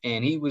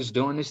 and he was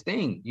doing this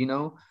thing,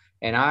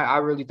 And I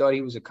really thought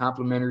he was a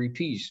complimentary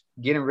piece.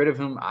 Getting rid of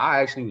him, I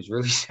actually was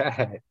really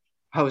sad.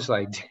 I was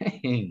like,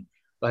 dang.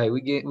 Like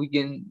we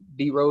getting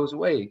D Rose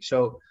away.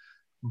 So,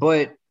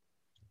 but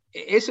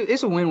it's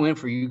a win-win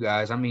for you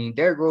guys. I mean,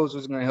 Derrick Rose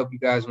was going to help you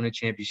guys win a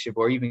championship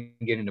or even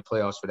get into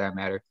playoffs for that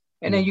matter.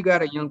 And then you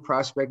got a young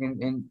prospect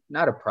and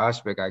not a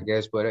prospect, I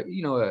guess, but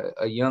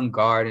a young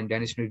guard in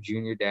Dennis Smith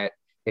Jr. that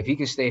if he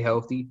can stay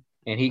healthy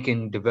and he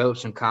can develop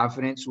some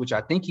confidence, which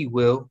I think he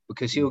will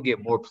because he'll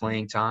get more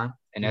playing time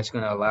and that's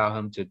going to allow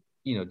him to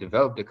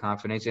develop the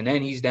confidence. And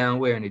then he's down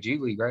where in the G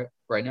League,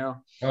 right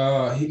now?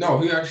 He'll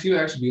actually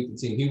be with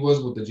the team. He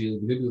was with the G League.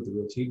 He'll be with the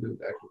real team. He was with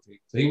the actual team.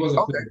 So he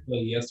wasn't clear to play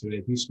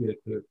yesterday. He should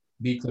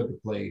be clear to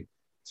play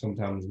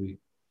sometime this week.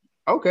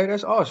 Okay,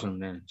 that's awesome,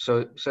 then.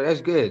 So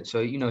that's good.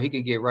 So he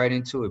can get right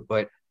into it.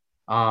 But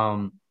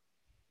I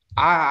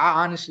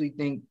honestly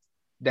think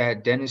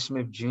that Dennis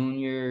Smith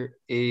Jr.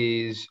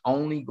 is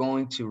only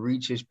going to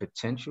reach his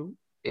potential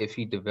if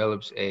he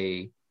develops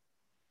a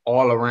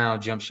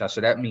all-around jump shot.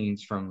 So that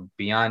means from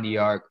beyond the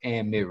arc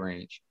and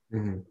mid-range.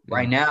 Mm-hmm.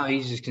 Right now,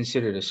 he's just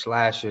considered a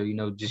slasher,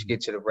 just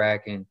get to the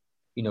rack and,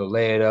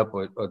 lay it up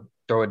or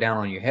throw it down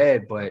on your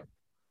head. But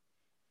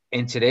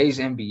in today's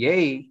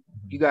NBA,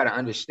 you got to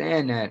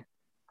understand that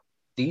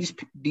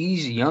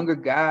these younger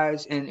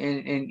guys and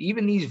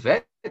even these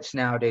vets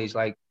nowadays,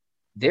 like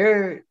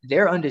they're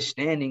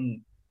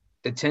understanding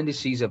the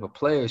tendencies of a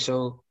player.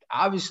 So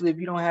obviously, if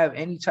you don't have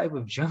any type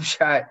of jump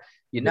shot,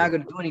 you're not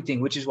going to do anything,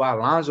 which is why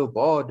Lonzo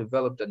Ball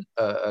developed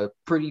a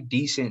pretty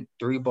decent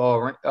three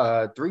ball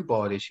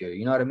this year.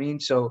 You know what I mean?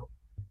 So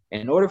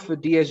in order for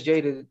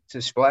DSJ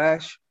to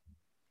splash,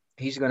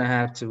 he's going to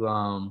have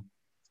to,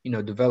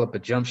 develop a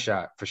jump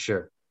shot for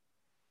sure.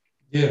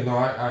 Yeah, no,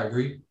 I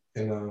agree.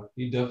 And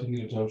he definitely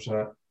need a jump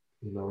shot.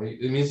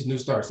 It means a new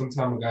start.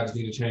 Sometimes a guy just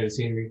need to change the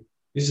scenery.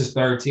 It's his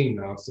third team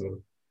now. So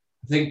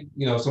I think,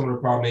 some of the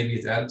problem maybe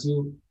is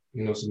attitude.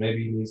 So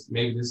maybe this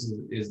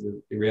is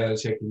the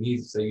reality check he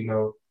needs to say,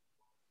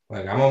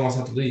 like I'm almost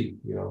out to leave,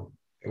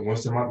 and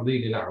once I'm out to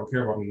leave, then I don't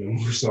care about me no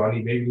more. So I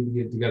need to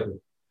get it together.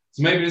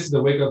 So maybe this is the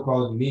wake up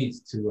call he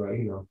needs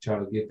to, try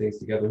to get things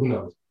together. Who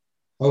knows?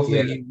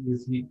 Hopefully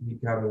he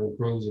kind of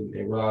improves and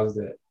realizes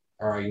that,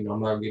 all right,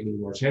 I'm not getting any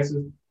more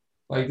chances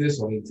like this,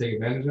 so I need to take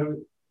advantage of it.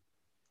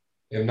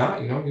 If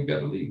not, you got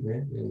to leave,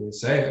 man. And it's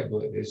sad,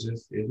 but it's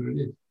what it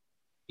is.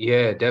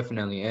 Yeah,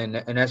 definitely. And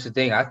that's the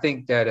thing. I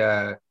think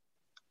that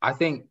I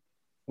think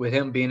with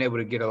him being able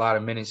to get a lot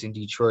of minutes in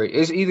Detroit,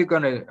 it's either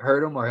going to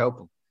hurt him or help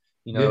him.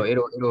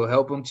 It'll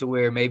help him to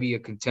where maybe a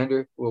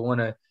contender will want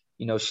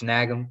to,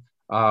 snag him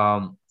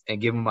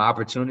and give him an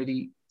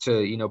opportunity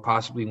to,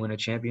 possibly win a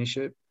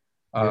championship.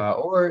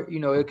 Or,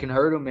 it can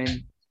hurt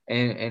him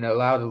and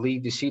allow the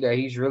league to see that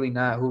he's really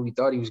not who we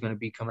thought he was going to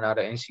be coming out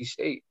of NC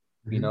State.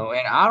 And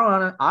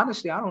I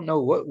don't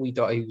know what we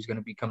thought he was going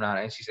to be coming out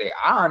of NC State.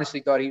 I honestly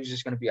thought he was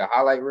just going to be a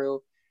highlight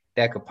reel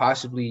that could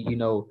possibly,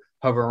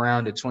 hover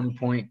around the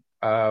 20-point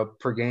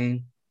per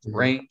game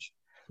range.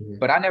 Mm-hmm.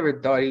 But I never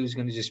thought he was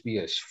going to just be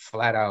a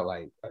flat out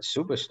like a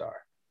superstar.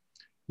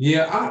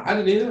 Yeah, I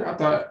didn't either. I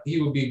thought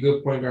he would be a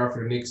good point guard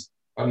for the Knicks.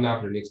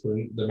 Not for the Knicks, but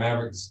the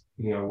Mavericks,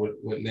 with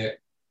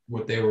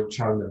what they were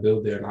trying to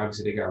build there. And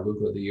obviously they got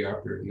Luka the year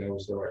after, and that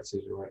was the right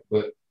decision, right?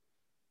 But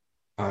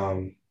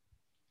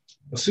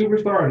a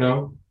superstar,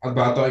 no. But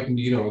I thought he can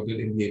be, a good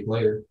NBA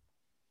player.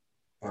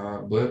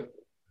 But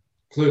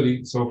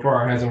clearly so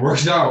far it hasn't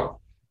worked out.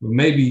 But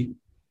maybe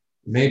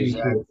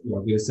Exactly.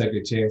 he'll get a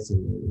second chance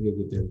and he'll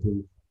get there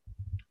too.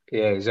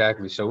 Yeah,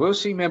 exactly. So we'll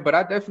see, man. But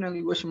I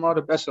definitely wish him all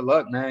the best of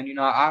luck, man.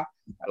 I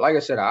like I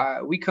said,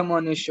 we come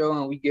on this show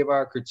and we give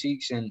our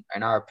critiques and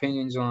our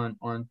opinions on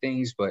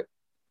things, but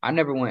I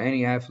never want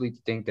any athlete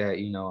to think that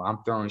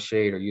I'm throwing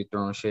shade or you're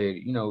throwing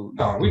shade. No,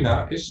 we're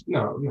not. It's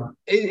no, we're not.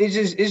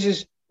 It's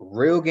just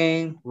real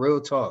game,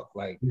 real talk.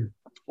 Like Yeah.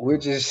 we're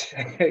just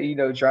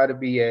try to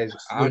be as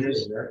That's what it is,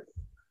 honest. right?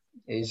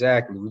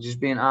 Exactly. We're just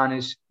being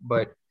honest,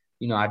 but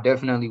I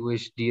definitely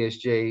wish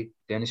DSJ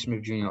Dennis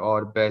Smith Jr.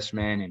 all the best,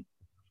 man, and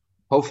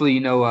hopefully,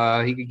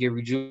 he could get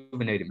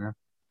rejuvenated, man.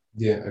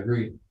 Yeah,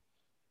 agreed.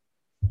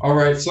 All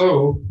right,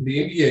 so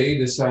the NBA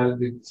decided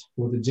that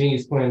with the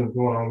genius plan of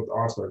going on with the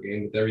All-Star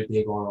game, with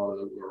everything going on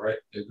over, right?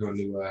 They're going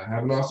to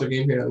have an All-Star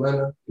game here in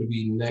Atlanta. It'll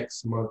be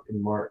next month in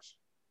March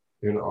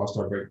during the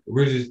All-Star break.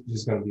 We're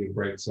just going to be a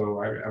break.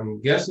 So I'm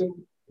guessing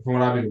from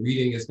what I've been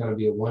reading, it's going to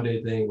be a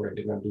one-day thing where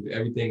they're going to do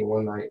everything in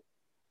one night.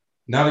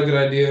 Not a good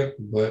idea,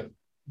 but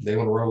they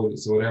want to roll with it.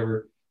 So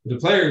whatever. The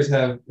players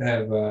have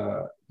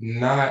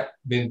not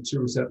been too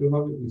receptive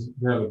of it. We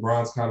heard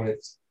LeBron's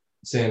comments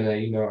saying that,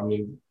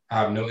 I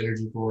have no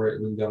energy for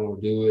it. Really don't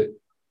want to do it.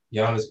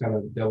 Giannis kind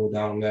of doubled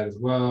down on that as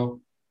well.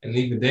 And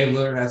even Dame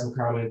Lillard had some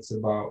comments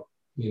about,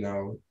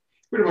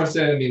 pretty much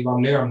said, if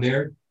I'm there, I'm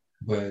there.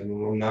 But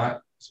I'm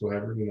not. It's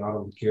whatever. I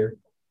don't care.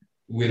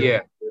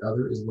 The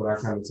other is what I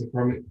kind of took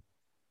from it.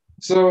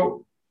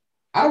 So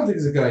I don't think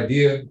it's a good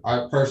idea,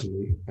 I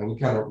personally, and we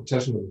kind of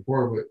touched on it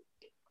before, but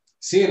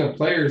seeing the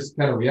players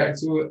kind of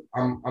react to it,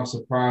 I'm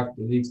surprised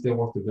the league still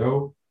wants to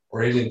go,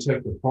 or they didn't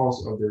check the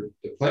pulse of the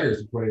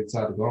players before they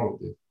decided to go on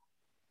with it.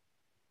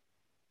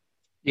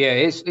 Yeah,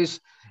 it's the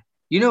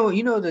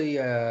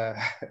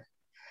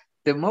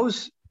the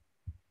most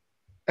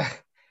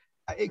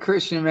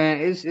Christian, man,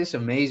 it's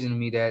amazing to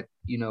me that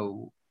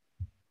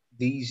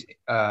these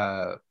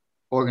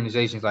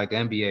organizations like the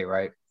NBA,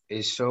 right,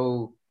 is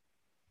so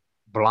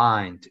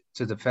blind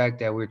to the fact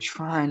that we're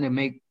trying to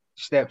make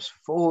steps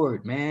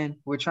forward, man.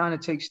 We're trying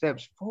to take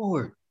steps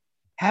forward.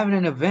 Having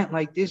an event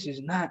like this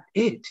is not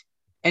it.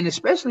 And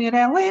especially in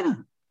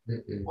Atlanta.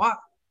 Why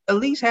at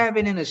least have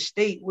it in a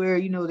state where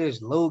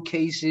there's low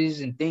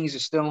cases and things are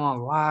still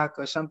on lock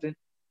or something.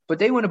 But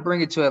they want to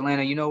bring it to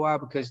Atlanta. You know why?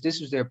 Because this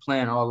was their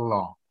plan all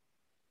along.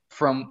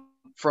 From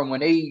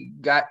when they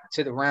got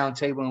to the round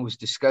table and was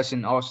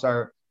discussing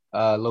all-star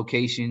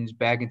locations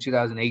back in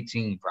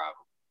 2018, probably.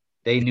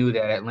 They knew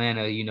that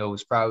Atlanta,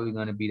 was probably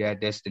going to be that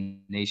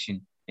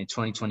destination in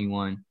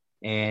 2021.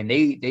 And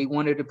they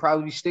wanted to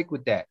probably stick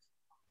with that.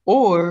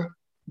 Or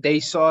they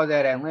saw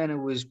that Atlanta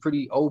was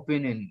pretty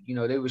open and,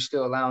 they were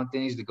still allowing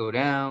things to go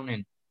down.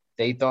 And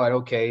they thought,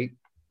 okay,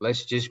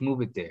 let's just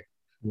move it there.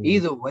 Mm-hmm.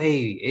 Either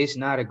way, it's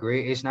not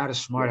a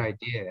smart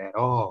idea at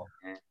all,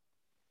 man.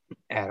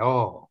 At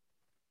all.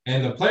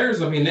 And the players,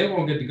 they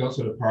won't get to go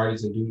to the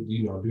parties and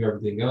do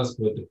everything else,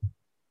 but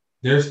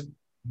there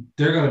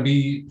are going to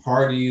be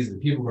parties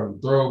and people are going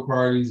to throw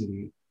parties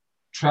and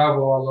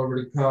travel all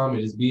over to come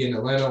and just be in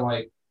Atlanta.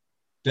 Like,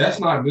 that's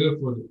not good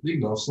for,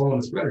 slowing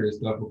the spread of this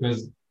stuff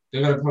because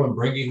they're going to come and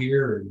bring it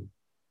here and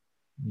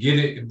get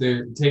it if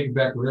they're taking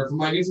back whatever. I'm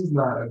like, this is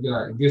not a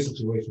good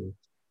situation.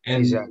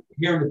 And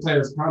hearing the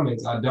players'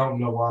 comments, I don't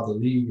know why the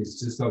league is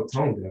just so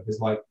tone deaf. It's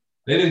like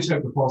they didn't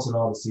check the pulse at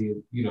all to see if,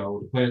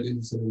 the players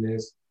interested in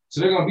this. So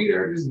they're going to be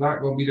there. They're just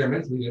not going to be there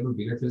mentally. They're going to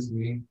be there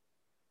physically,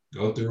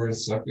 go through and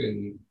suck it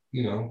and,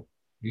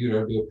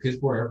 be a piss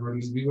poor, everyone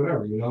needs to be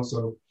whatever,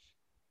 So,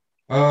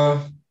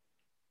 I'll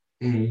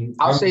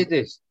say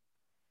this.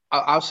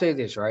 I'll say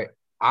this, right?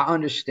 I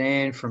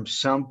understand from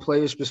some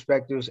players'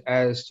 perspectives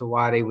as to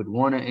why they would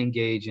want to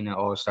engage in an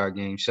all-star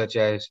game, such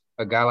as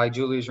a guy like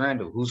Julius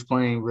Randle, who's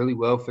playing really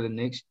well for the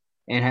Knicks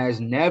and has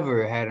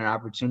never had an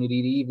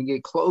opportunity to even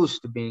get close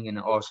to being in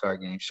an all-star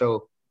game.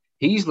 So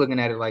he's looking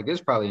at it like there's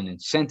probably an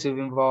incentive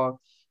involved.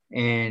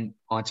 And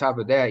on top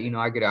of that,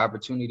 I get an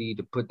opportunity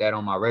to put that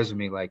on my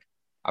resume. Like,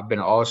 I've been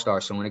an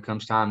all-star. So when it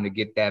comes time to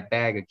get that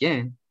bag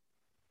again,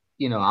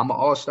 I'm an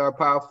all-star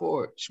power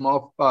forward.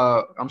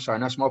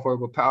 Not small forward,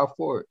 but power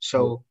forward.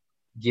 So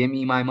give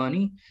me my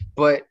money.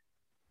 But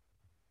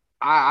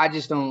I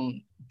just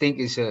don't think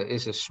it's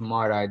a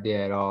smart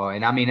idea at all.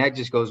 And that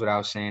just goes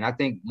without saying. I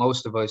think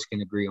most of us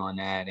can agree on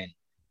that. And,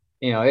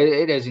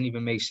 it doesn't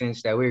even make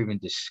sense that we're even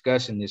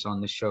discussing this on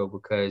the show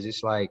because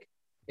it's like,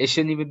 it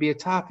shouldn't even be a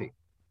topic.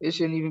 It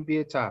shouldn't even be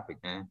a topic,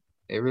 man.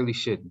 It really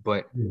shouldn't.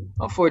 But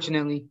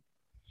unfortunately,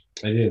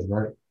 it is,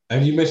 right?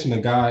 And you mentioned a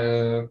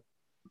guy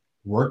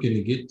working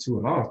to get to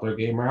an all-star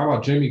game, right? How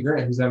about Jerami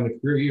Grant, who's having a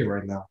career year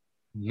right now?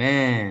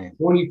 Man.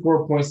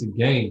 24 points a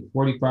game,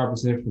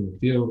 45% from the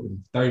field,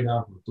 and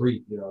 39 from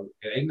three. And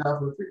 89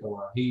 from the free throw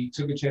line. He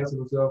took a chance on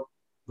himself,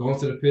 going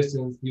to the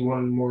Pistons. He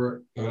wanted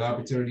more of an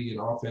opportunity in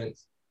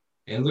offense.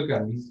 And look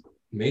at him. He's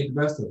made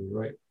the best of it,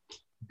 right?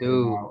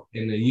 Dude.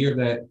 In a year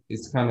that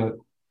is kind of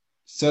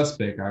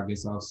suspect, I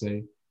guess I'll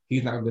say,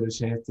 he's not going to get a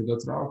chance to go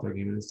to the All-Star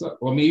game. And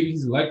well, maybe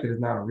he's elected. It's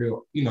not a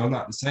real,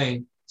 not the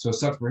same. So it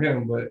sucks for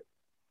him. But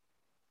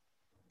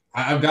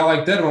I've got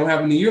like that. If I'm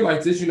having a year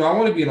like this, I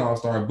want to be an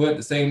all-star. But at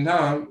the same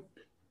time,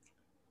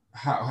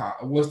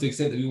 what's the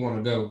extent that we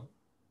want to go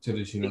to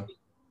this?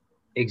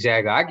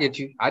 Exactly. I get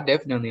you. I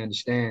definitely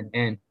understand.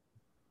 And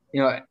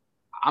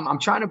I'm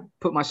trying to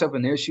put myself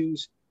in their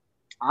shoes.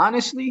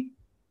 Honestly,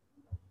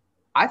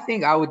 I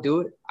think I would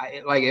do it.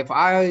 If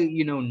I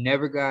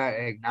never got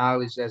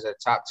acknowledged as a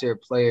top tier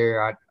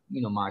player,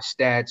 my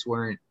stats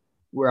weren't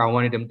where I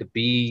wanted them to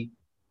be,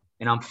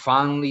 and I'm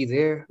finally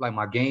there. Like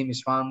my game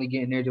is finally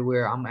getting there to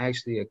where I'm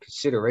actually a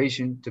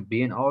consideration to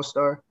be an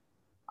all-star.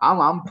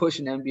 I'm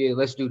pushing the NBA.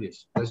 Let's do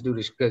this. Let's do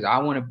this because I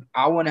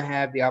want to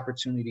have the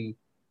opportunity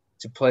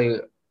to play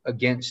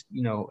against,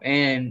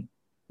 and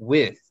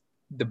with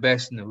the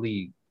best in the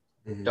league.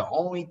 Mm-hmm. The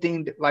only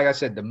thing, like I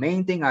said, the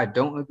main thing I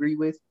don't agree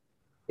with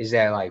is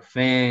that like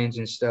fans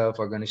and stuff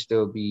are going to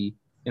still be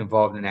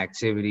involved in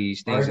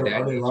activities, things of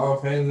that. Are they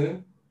allowed fans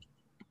in?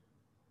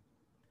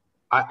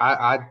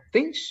 I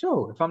think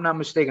so. If I'm not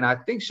mistaken, I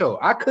think so.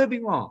 I could be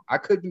wrong.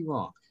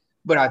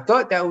 But I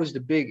thought that was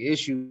the big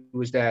issue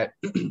was that,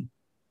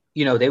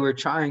 they were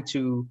trying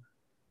to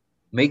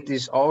make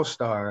this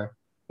all-star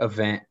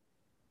event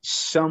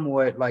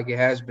somewhat like it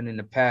has been in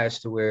the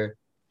past to where,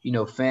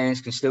 fans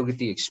can still get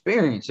the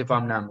experience, if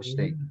I'm not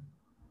mistaken.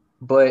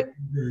 But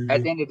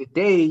at the end of the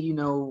day,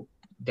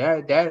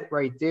 that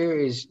right there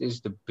is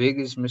the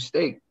biggest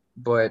mistake.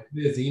 But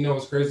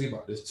what's crazy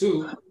about this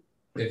too,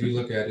 if you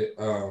look at it,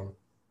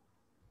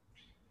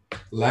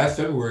 last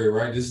February,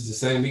 right? This is the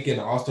same weekend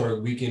the All-Star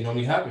weekend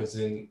normally happens,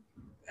 and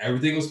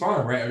everything was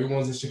fine, right?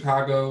 Everyone's in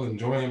Chicago,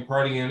 enjoying,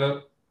 partying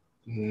up,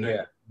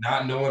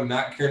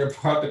 not caring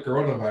about the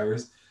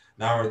coronavirus.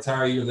 Now, an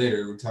entire year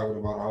later, we're talking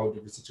about a whole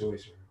different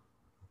situation.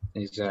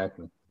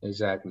 Exactly.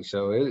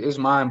 So it's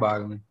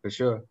mind-boggling for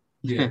sure.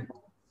 Yeah,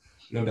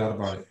 no doubt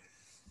about it.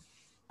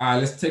 All right,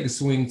 let's take a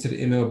swing to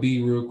the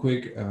MLB real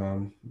quick.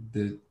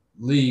 The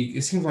league,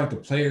 it seems like the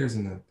players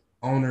and the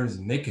owners,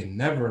 and they can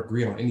never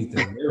agree on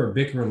anything. They were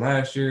bickering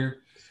last year.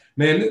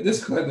 Man,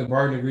 this collective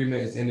bargaining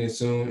agreement is ending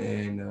soon,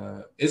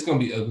 and it's going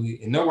to be ugly.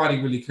 And nobody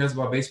really cares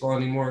about baseball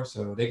anymore,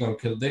 so they're going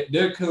to kill.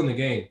 They're killing the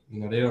game.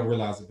 They don't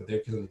realize it, but they're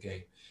killing the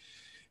game.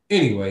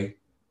 Anyway,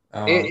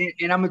 and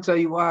I'm gonna tell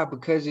you why,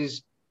 because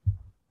it's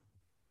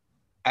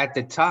at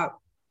the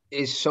top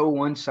is so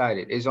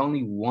one-sided. It's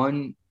only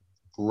one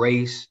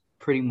race,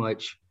 pretty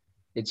much.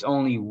 It's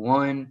only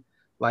one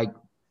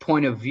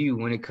point of view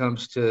when it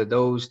comes to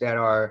those that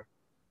are,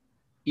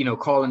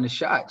 calling the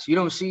shots. You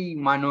don't see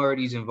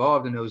minorities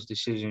involved in those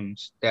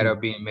decisions that are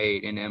being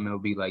made in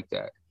MLB like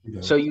that.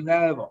 Yeah. So you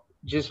have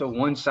just a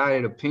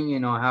one-sided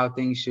opinion on how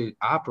things should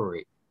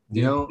operate.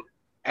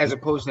 As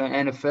opposed to the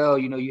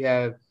NFL, you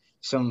have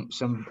some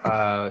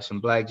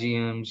black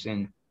GMs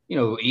and,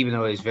 even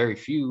though it's very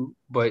few,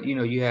 but,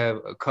 you have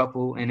a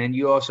couple. And then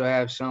you also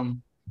have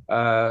some,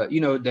 the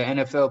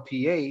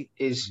NFLPA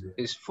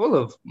is full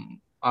of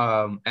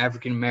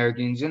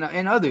African-Americans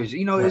and others.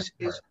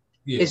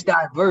 It's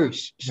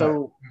diverse.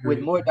 So with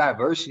more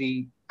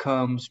diversity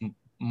comes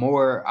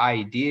more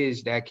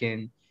ideas that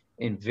can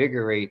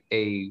invigorate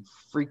a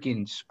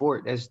freaking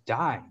sport that's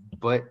dying.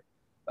 But,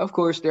 of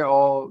course, they're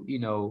all,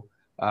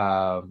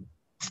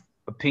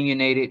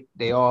 opinionated.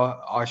 They all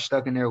are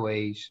stuck in their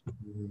ways,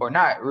 or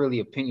not really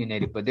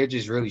opinionated, but they're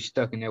just really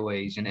stuck in their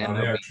ways. And they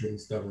are truly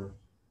stubborn.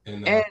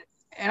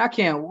 And I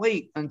can't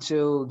wait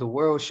until the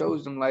world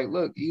shows them, like,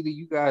 look, either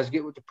you guys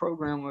get with the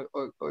program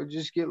or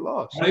just get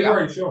lost. They've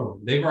already shown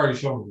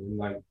them.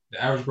 Like,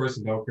 the average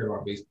person don't care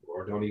about baseball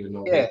or don't even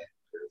know. Yeah.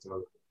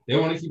 So they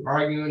want to keep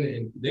arguing,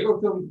 and they're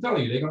gonna tell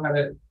you they're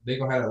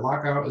gonna have that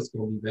lockout. It's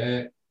gonna be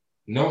bad.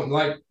 No,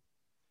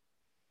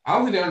 I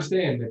don't think they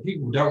understand that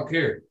people don't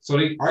care. So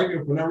they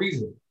argue for no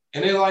reason.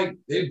 And they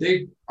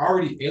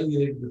already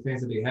alienated the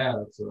fans that they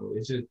have. So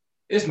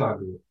it's not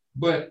good.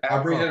 But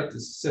I bring that up to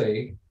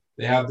say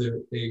they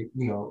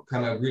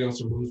kind of agreed on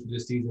some rules for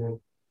this season.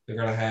 They're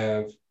gonna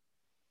have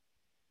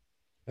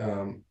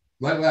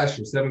like last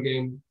year,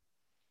 7-game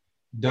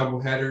double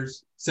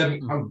headers. 7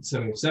 game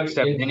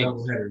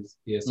double headers.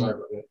 Yeah, sorry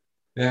about that.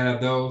 They have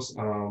those,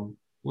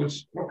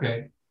 which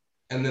okay.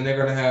 And then they're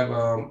gonna have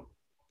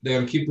they're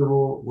gonna keep the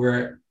rule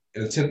where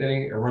in the 10th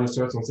inning, a runner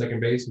starts on second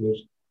base, which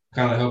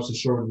kind of helps to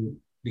shorten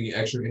the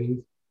extra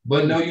innings.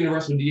 But no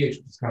universal DH,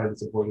 which is kind of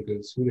disappointing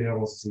because who the hell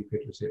wants to see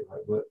pitchers hit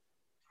right? But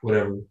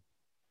whatever.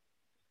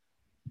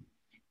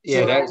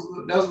 Yeah, so that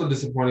was a little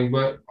disappointing.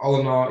 But all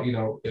in all,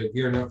 they're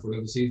gearing up for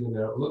another season.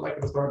 It'll look like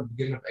it'll start at the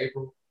beginning of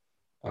April.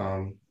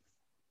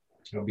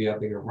 It'll be, I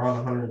think,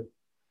 around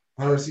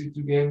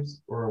 162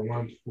 games or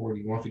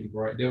 140,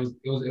 154. Right?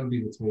 It'll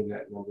be between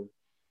that number.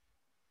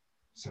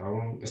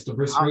 So it's the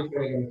spring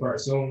training going to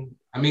start soon.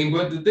 I mean,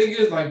 but the thing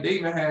is, they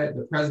even had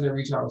the president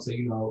reach out and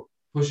say,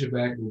 push it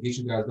back and get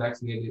you guys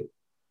vaccinated.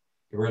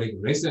 Ready?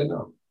 They said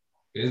no.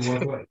 It is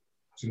one play.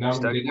 So now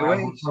they got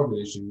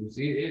COVID issues.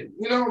 You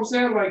know what I'm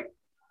saying?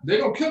 They're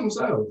gonna kill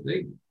themselves.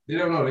 They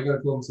don't know. They're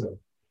gonna kill themselves.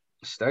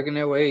 Stuck in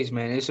their ways,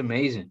 man. It's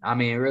amazing. I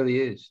mean, it really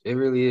is. It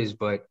really is.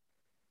 But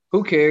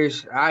Who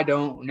cares? I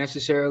don't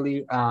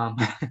necessarily.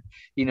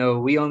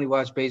 We only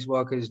watch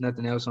baseball because there's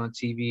nothing else on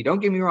TV. Don't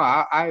get me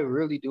wrong. I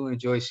really do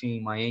enjoy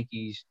seeing my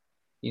Yankees,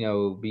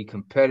 be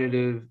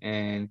competitive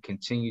and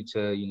continue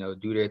to,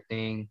 do their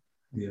thing.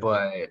 Yeah.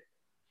 But,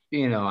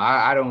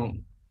 I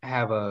don't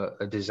have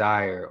a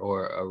desire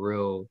or a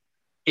real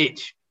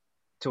itch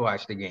to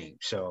watch the game.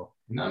 So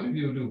not many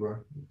people do, bro.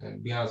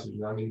 And be honest with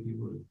you, not many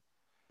people do.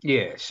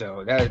 Yeah,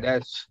 so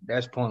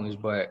that's pointless.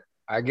 But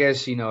I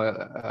guess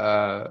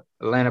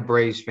Atlanta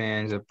Braves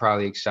fans are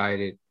probably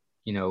excited,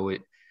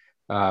 with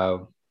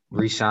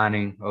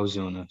re-signing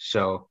Ozuna.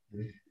 So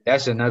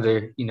that's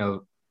another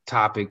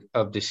topic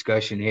of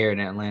discussion here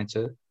in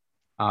Atlanta.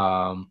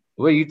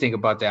 What do you think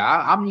about that?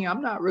 I mean,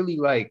 I'm not really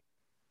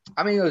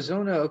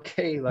Ozuna,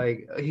 okay,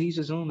 he's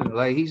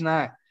Ozuna, he's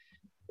not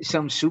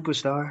some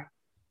superstar.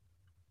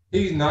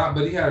 He's not,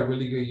 but he had a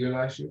really good year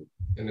last year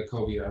in the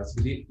Kobe years.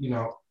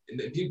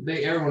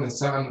 Everyone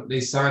signed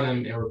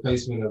him in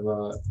replacement of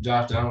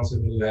Josh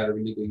Donaldson, who had a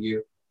really good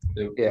year.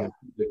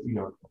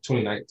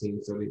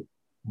 2019. So they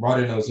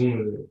brought in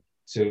Ozuna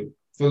to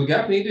fill the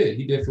gap, and he did.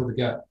 He did fill the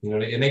gap.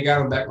 And they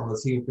got him back on the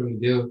team-friendly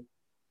deal.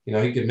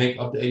 He could make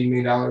up to $80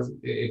 million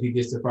if he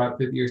gets the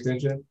 5-year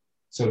extension.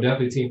 So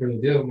definitely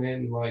team-friendly deal,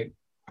 man.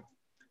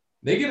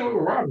 They get over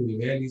rivalry,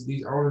 man.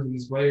 These owners and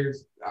these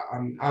players. I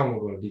don't want to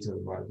go into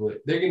details about it,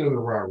 but they're getting over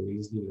rivalry.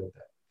 Just leave it at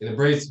that. And the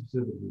Braves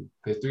specifically,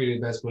 because 3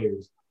 of the best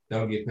players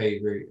don't get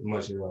paid very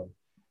much at all.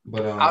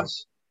 But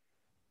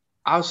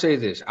I'll say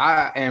this,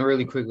 and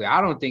really quickly,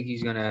 I don't think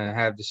he's gonna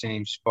have the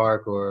same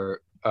spark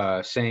or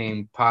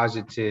same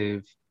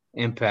positive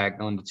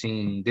impact on the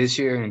team this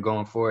year and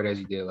going forward as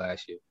he did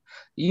last year.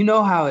 You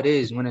know how it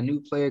is when a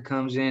new player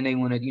comes in, they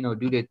want to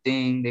do their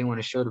thing, they want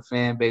to show the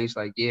fan base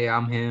yeah,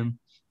 I'm him.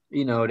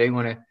 They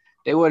want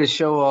to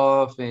show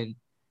off, and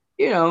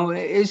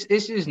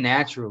it's just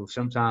natural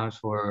sometimes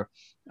for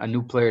a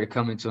new player to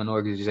come into an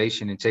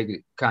organization and take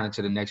it kind of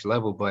to the next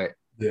level. But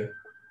yeah,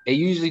 it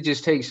usually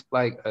just takes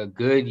a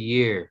good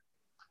year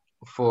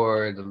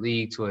for the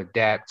league to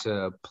adapt to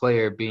a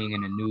player being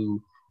in a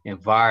new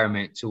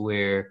environment to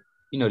where,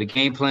 the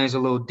game plan is a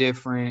little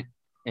different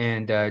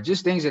and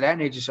just things of that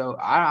nature. So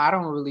I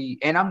don't really,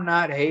 and I'm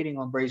not hating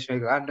on Braves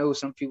fans. I know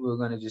some people are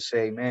going to just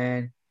say,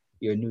 man,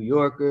 you're a New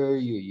Yorker,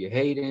 you're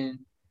hating.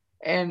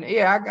 And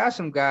yeah, I got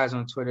some guys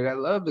on Twitter that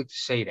love to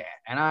say that,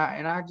 and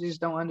I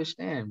just don't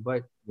understand.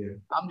 But yeah,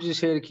 I'm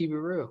just here to keep it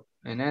real,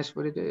 and that's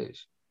what it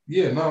is.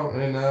 Yeah, no,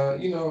 and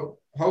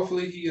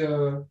hopefully he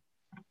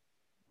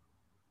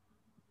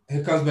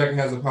comes back and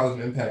has a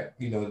positive impact.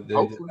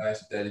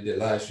 That he did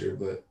last year.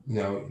 But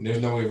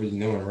there's no way of really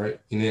knowing, right?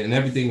 And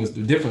everything was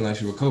different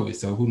last year with COVID,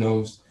 so who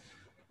knows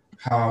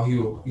how he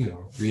will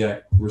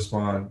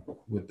respond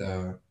with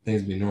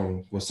things being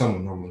normal, with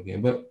somewhat normal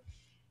again. But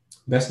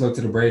best luck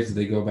to the Braves as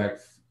they go back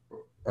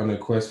on a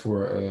quest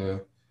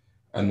for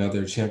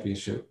another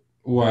championship.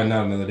 Well,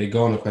 not another. They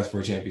go on a quest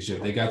for a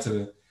championship. They got to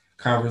the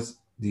conference,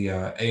 the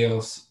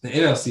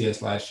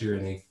NLCS last year,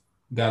 and they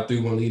got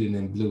 3-1 lead and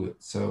then blew it.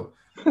 So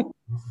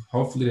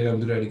hopefully they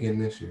don't do that again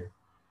this year.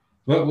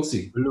 But we'll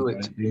see.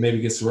 They maybe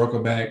get Soroka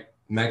back.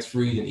 Max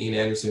Fried and Ian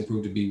Anderson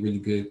proved to be really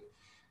good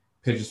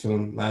pitchers for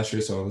them last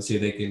year. So let's see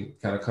if they can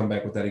kind of come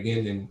back with that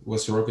again and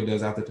what Soroka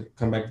does after to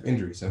come back from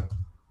injury. So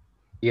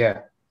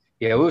yeah,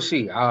 we'll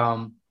see.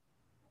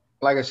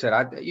 Like I said,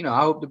 I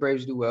hope the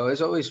Braves do well.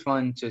 It's always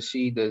fun to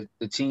see the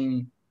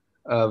team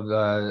of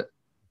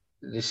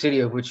the city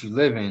of which you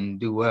live in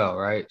do well,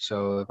 right?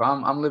 So if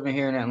I'm living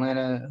here in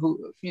Atlanta,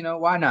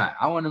 why not?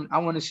 I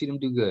want to see them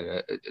do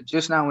good.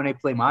 Just not when they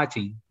play my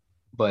team,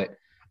 but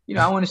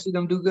I want to see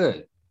them do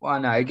good. Why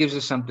not? It gives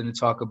us something to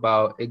talk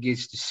about. It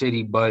gets the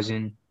city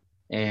buzzing,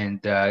 and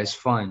it's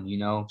fun,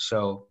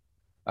 So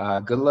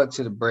good luck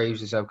to the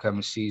Braves this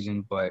upcoming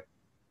season, but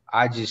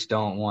I just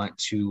don't want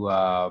to.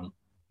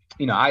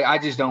 I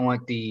just don't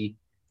want the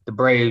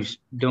Braves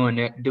doing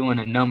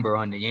a number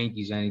on the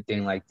Yankees or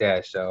anything like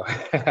that. So,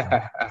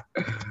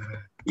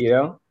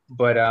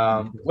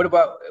 But what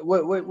about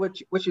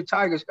what your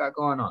Tigers got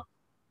going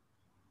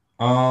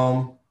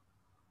on?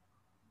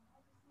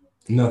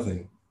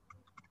 Nothing.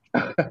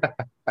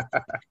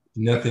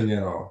 Nothing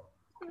at all.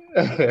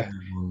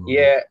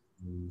 Yeah.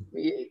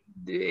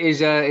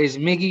 Is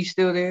Miggy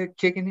still there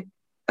kicking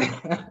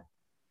it?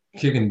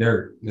 Kicking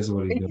dirt. That's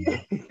what he's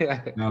doing.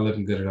 Not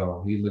looking good at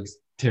all. He looks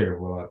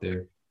terrible out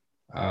there.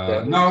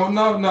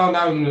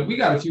 No. We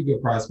got a few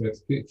good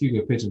prospects, a few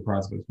good pitching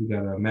prospects. We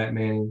got Matt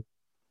Manning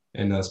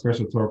and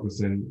Spencer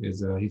Torkelson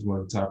he's one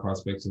of the top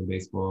prospects in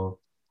baseball.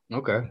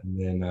 Okay. And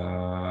then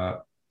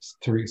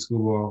Tariq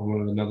Skubal, one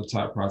of another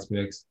top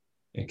prospects,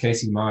 and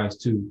Casey Mize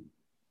too,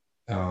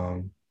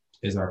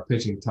 is our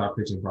top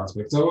pitching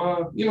prospect.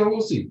 So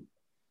we'll see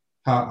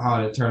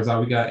how it turns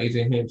out. We got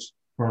AJ Hinch,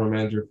 former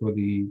manager for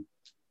the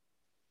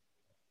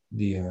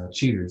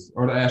Cheaters,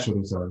 or the Astros,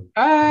 I'm sorry.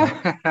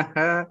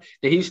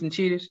 The Houston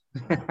Cheaters.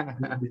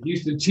 The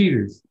Houston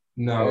Cheaters.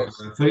 No. Yes.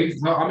 So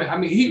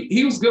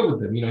he was good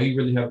with them. He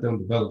really helped them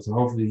develop. So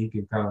hopefully he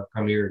can kind of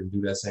come here and do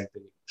that same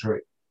thing in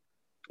Detroit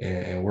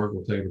and work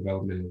with player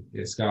development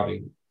and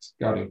scouting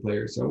scouting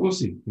players. So we'll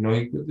see. You know,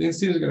 the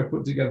team's going to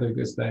put together a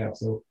good staff.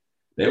 So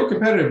they were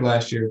competitive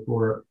last year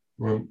for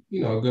a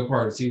good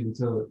part of the season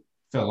until it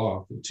fell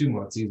off, a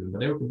 2-month season, but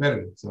they were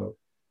competitive. So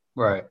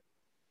right.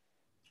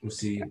 We'll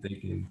see if they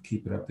can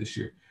keep it up this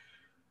year.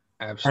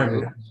 Absolutely.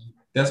 All right,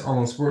 that's all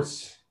on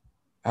sports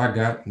I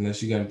got.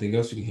 Unless you got anything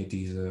else, you can hit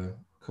these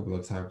couple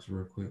of topics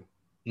real quick.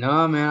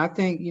 No, man, I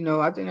think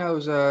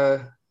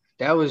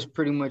that was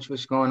pretty much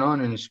what's going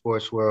on in the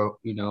sports world.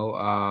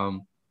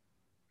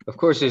 Of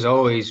course, there's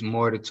always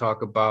more to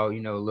talk about,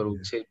 little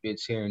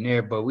tidbits here and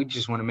there, but we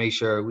just want to make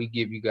sure we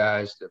give you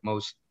guys the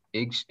most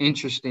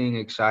interesting,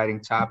 exciting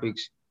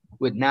topics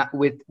without,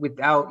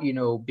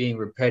 being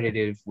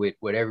repetitive with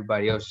what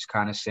everybody else is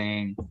kind of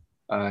saying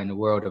in the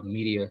world of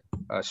media,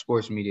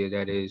 sports media,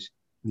 that is.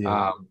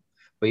 Yeah.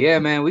 But yeah,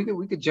 man, we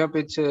could jump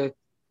into,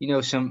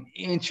 some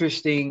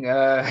interesting,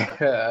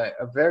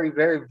 a very,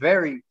 very,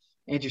 very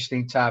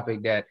interesting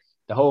topic that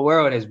the whole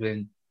world has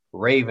been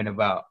raving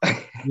about.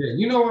 Yeah,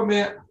 you know what,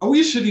 man?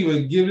 We should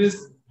even give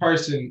this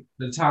person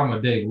the time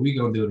of day. We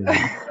gonna do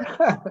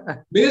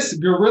it. Miss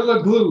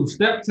Gorilla Glue,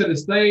 step to the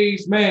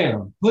stage,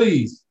 ma'am.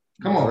 Please,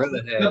 come on.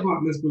 Step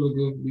up, Miss Gorilla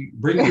Glue.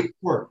 Bring you to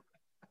court.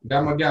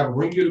 Got my gavel.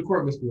 Bring you to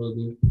court, Miss Gorilla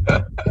Glue.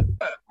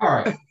 All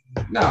right.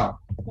 Now,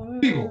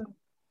 people,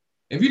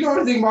 if you know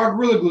anything about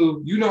Gorilla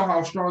Glue, you know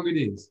how strong it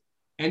is.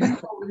 And you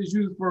know it is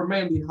used for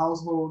mainly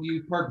household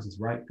use purposes,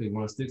 right? Because you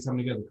want to stick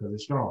something together because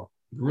it's strong.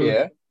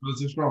 Gorilla Glue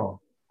is strong.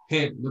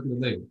 Head, look at the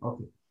label.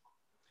 Okay.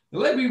 The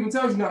label even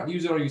tells you not to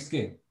use it on your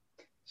skin.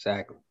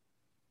 Exactly.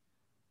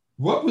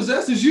 What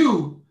possesses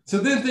you to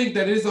then think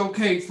that it's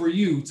okay for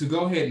you to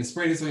go ahead and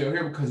spray this on your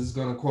hair because it's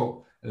going to,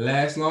 quote,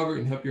 last longer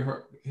and help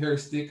your hair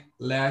stick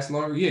last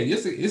longer? Yeah,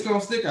 it's going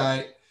to stick, all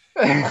right.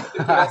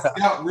 That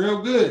scalp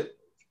real good.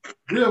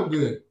 Real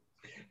good.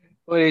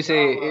 What they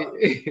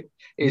say?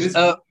 It's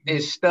up,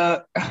 it's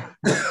stuck.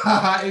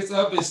 It's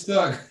up, it's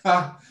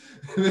stuck.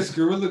 Miss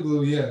Gorilla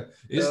Glue, yeah.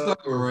 It's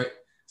stuck, all right.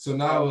 So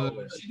now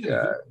she did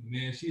it,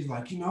 man. She's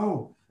like,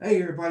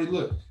 hey, everybody,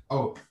 look.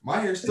 Oh,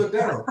 my hair's stuck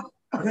down.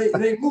 It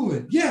ain't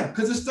moving. Yeah,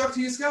 because it's stuck to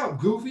your scalp,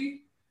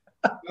 goofy.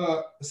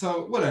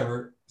 So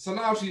whatever. So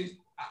now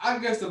I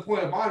guess the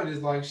point about it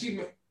is like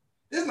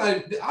it's not. I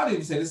didn't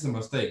even say this is a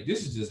mistake.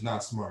 This is just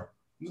not smart.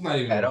 It's not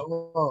even at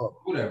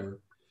all. Whatever.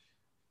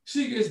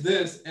 She gets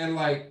this, and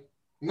like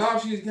now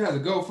she has a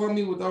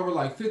GoFundMe with over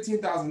like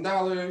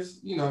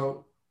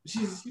 $15,000.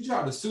 She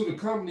tried to sue the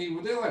company,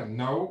 but they're like,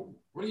 no,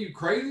 what are you,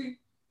 crazy?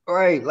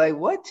 Right, like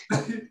what?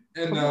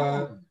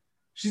 And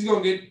she's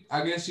gonna get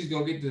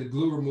the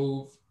glue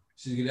removed.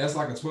 That's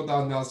like a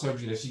 $12,000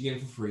 surgery that she's getting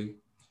for free.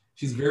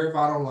 She's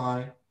verified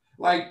online.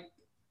 like,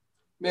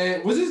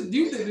 man, was this? Do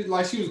you think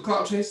like she was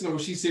clout chasing, or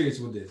was she serious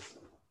with this?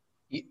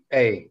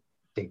 Hey,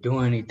 they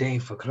doing anything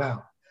for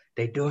clout.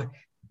 They doing.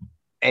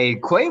 Hey,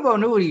 Quavo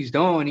knew what he was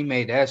doing when he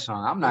made that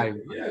song. I'm not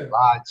even gonna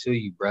lie to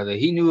you, brother.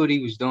 He knew what he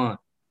was doing,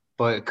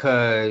 but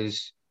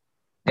because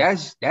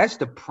that's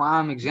the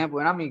prime example.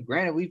 And I mean,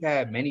 granted, we've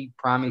had many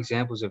prime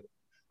examples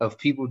of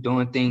people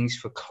doing things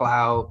for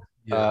clout,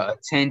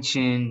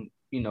 attention,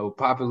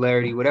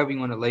 popularity, whatever you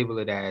want to label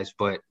it as.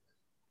 But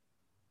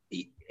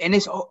and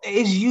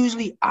it's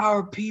usually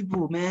our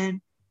people,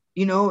 man.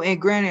 And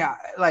granted,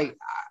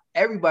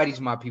 everybody's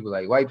my people,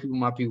 like white people,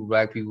 my people,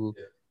 black people.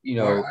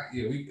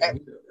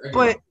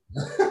 But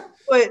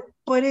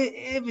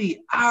it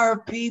be our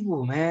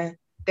people, man,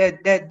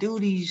 that do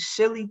these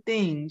silly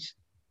things,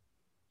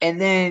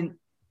 and then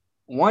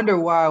wonder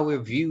why we're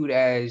viewed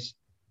as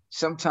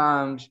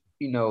sometimes,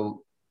 and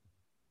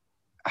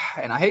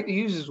I hate to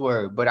use this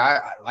word, but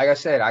like I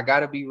said, I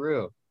gotta be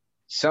real.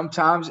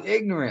 Sometimes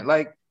ignorant,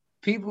 like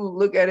people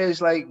look at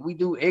us like we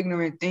do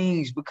ignorant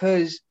things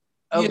because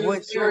of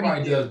what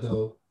everybody does,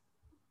 though.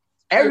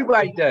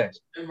 Everybody does.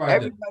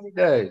 Everybody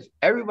does.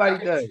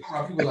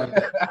 People like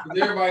that.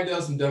 Everybody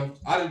does some dumb.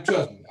 I didn't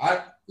trust me.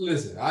 I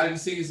didn't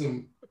see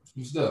some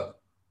stuff.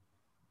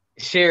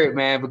 Share it,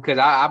 man, because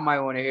I might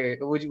want to hear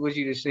it. What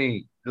you just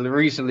seen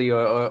recently,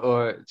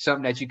 or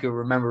something that you could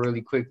remember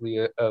really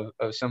quickly of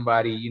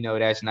somebody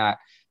that's not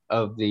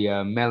of the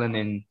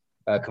melanin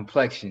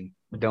complexion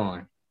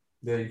doing.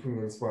 Yeah, you put me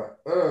on the spot.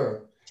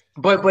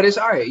 But it's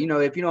all right.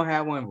 If you don't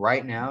have one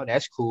right now,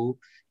 that's cool.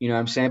 You know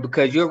what I'm saying?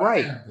 Because you're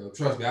right.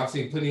 Trust me, I've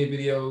seen plenty of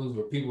videos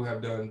where people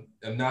have done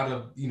not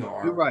of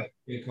you're right.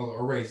 Color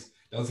or race.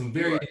 Done some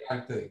very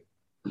odd things.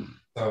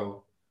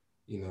 So,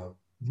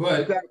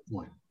 but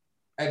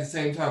at the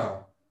same time,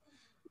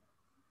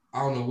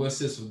 I don't know what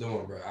sis was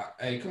doing, bro.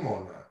 Hey, come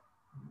on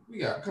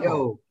now. Come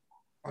on.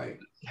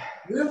 Like,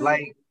 really?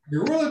 Like,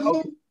 you're really good?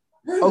 Okay.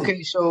 Really?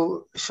 Okay,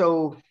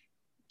 so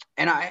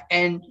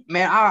and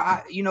man,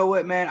 I you know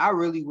what, man, I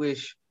really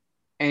wish.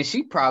 And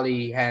she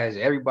probably has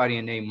everybody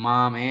and their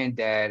mom and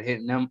dad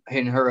hitting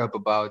her up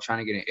about trying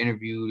to get an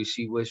interview to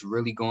see what's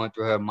really going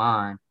through her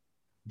mind.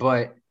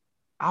 But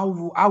I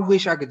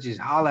wish I could just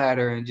holler at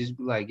her and just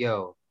be like,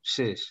 yo,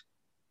 sis,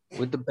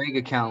 what the bank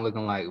account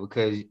looking like?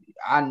 Because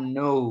I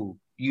know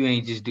you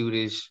ain't just do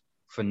this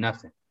for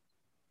nothing.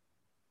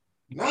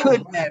 No,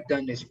 couldn't have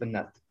done this for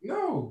nothing.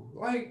 No,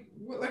 what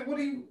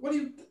do you?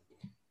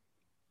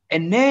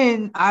 And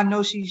then I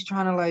know she's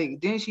trying to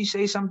didn't she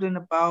say something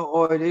about,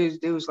 or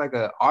there was like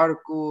an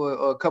article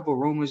or a couple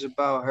rumors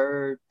about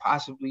her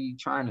possibly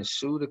trying to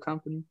sue the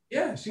company?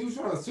 Yeah, she was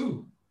trying to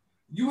sue.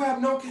 You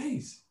have no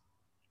case.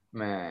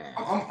 Man.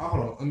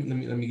 Hold on.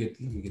 Let me get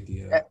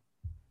the.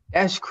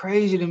 That's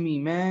crazy to me,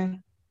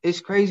 man. It's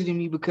crazy to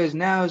me because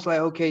now it's like,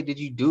 okay, did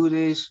you do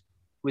this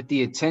with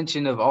the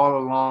intention of all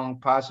along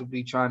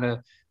possibly trying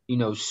to,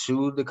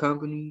 sue the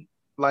company?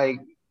 Like,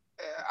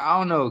 I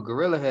don't know.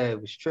 Gorilla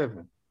Head was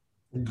tripping.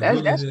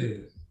 Gorilla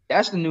Head.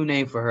 That's the new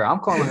name for her. I'm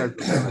calling her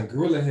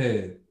Gorilla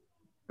Head.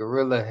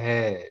 Gorilla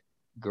Head.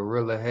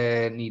 Gorilla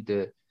Head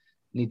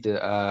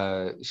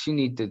she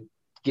need to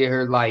get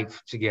her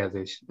life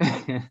together.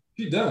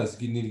 She does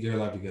need to get her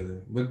life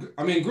together. But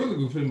I mean, Gorilla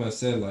Glue pretty much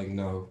said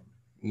no,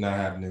 not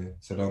happening.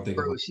 So don't think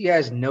Bro, she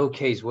has no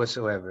case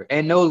whatsoever.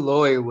 And no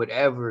lawyer would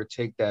ever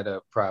take that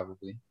up,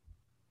 probably.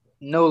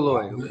 No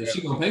lawyer. If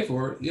she gonna pay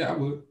for it, yeah, I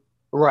would.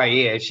 Right,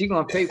 yeah. If she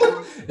gonna pay for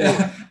it.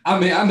 Yeah. I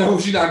mean, I know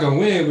she's not gonna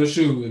win, but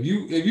shoot,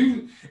 if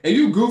you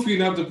goofy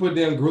enough to put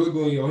damn Gorilla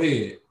Glue in your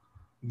head,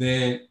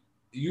 then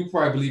you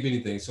probably believe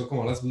anything. So come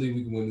on, let's believe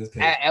we can win this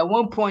case. At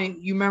one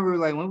point, you remember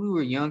when we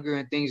were younger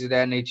and things of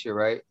that nature,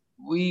 right?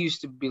 We used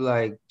to be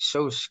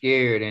so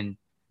scared and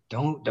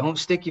don't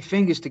stick your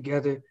fingers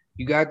together.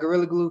 You got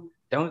Gorilla Glue.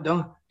 Don't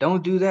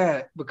do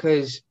that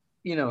because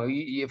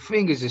your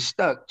fingers are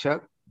stuck,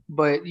 Chuck.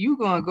 But you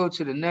gonna go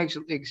to the next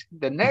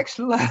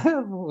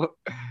level,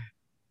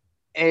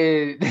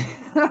 and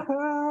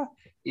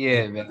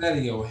yeah, man. Put that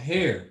in your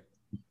hair.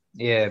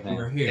 Yeah, man.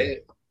 Your hair.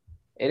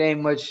 It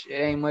ain't much. It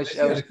ain't much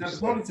else. Had to cut the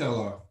ponytail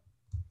off.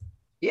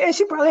 Yeah,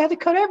 she probably had to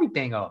cut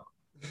everything off.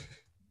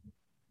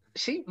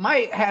 She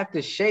might have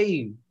to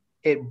shave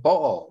it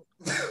bald.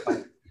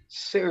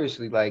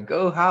 Seriously,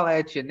 go holler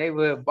at your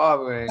neighborhood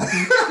barber and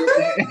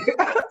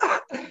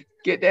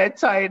get that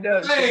tightened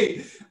up.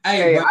 I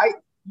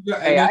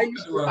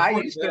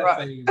used to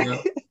rock.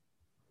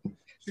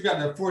 She got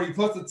that 40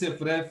 plus a tip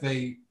for that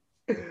fade.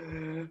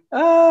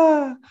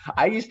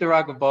 I used to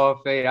rock a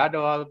bald fade. I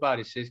know all about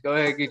it, sis. Go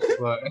ahead and get your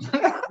ball.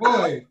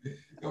 Boy,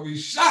 gonna be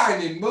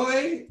shining,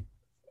 boy.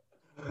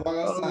 Walk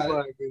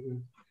outside.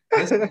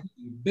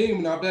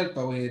 Beaming off that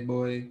forehead,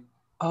 boy.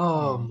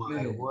 Oh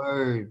my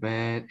word,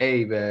 man.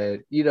 Hey,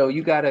 man.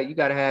 You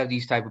gotta have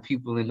these type of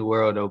people in the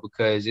world though,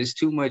 because it's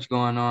too much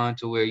going on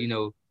to where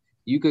you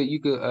could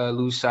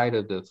lose sight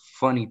of the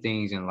funny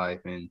things in life.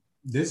 And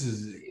this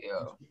is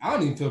I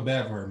don't even feel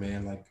bad for her,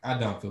 man. I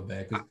don't feel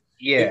bad because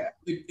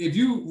if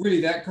you really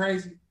that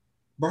crazy,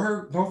 but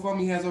her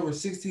GoFundMe has over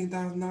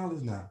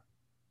 $16,000 now.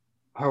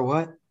 Her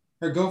what?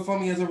 Her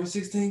GoFundMe has over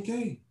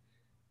 16K.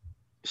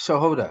 So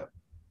hold up.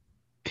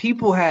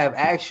 People have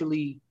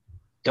actually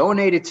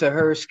donated to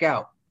her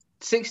scalp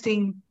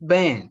 16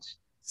 bands.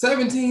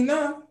 17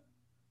 now.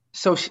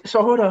 So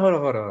hold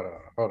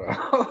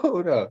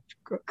up.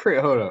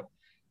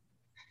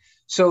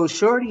 So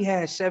Shorty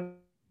has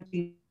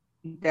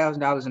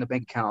 $17,000 in the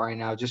bank account right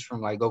now just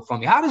from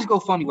GoFundMe. How does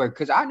GoFundMe work?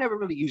 Because I never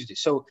really used it.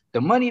 So the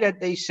money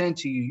that they send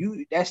to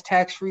you that's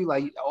tax free.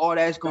 All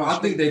that's going. I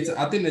think they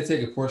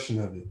take a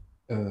portion of it.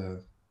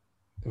 If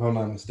I'm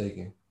not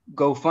mistaken.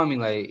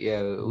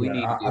 GoFundMe, we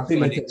need. I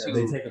think they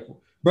take a.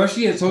 But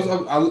she has.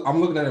 So I'm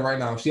looking at it right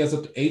now. She has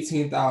up to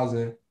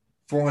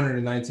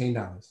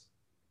 $18,419.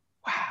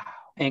 Wow,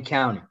 and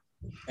counting.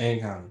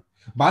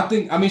 But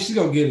I mean, she's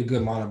gonna get a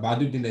good amount of. But I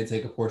do think they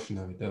take a portion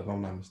of it, though, if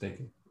I'm not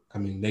mistaken. I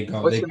mean, they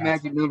go. What's the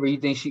magic number you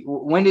think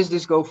when does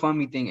this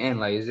GoFundMe thing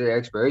end? Is there an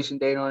expiration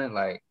date on it?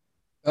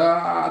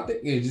 I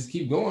think just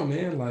keep going,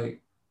 man.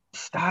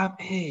 Stop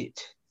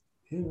it.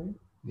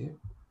 Yeah.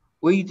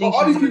 What do you think?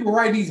 All these people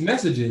write these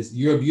messages.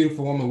 You're a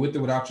beautiful woman with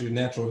or without your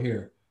natural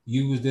hair.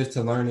 Use this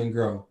to learn and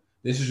grow.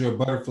 This is your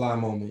butterfly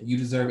moment. You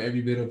deserve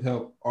every bit of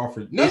help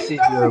offered. This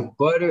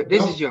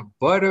is your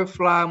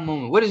butterfly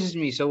moment. What does this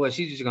mean? So what?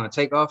 She's just gonna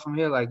take off from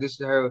here? This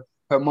is her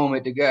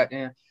moment to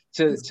goddamn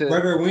to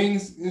spread her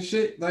wings and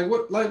shit.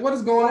 What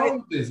is going on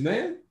with this,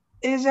 man?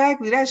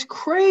 Exactly. That's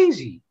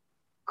crazy.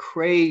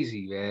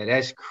 Crazy, man.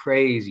 That's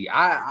crazy.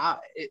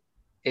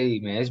 Hey,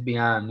 man, it's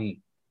beyond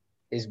me.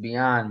 It's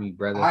beyond me,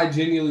 brother. I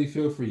genuinely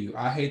feel for you.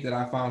 I hate that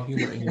I found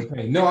humor in your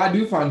pain. No, I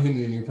do find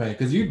humor in your pain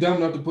because you dumb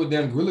enough to put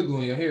damn Gorilla Glue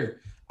in your hair.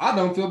 I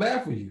don't feel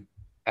bad for you.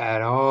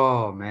 At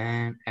all,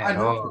 man. I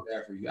don't feel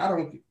bad for you. I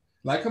don't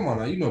come on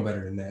now. You know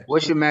better than that.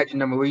 What's your magic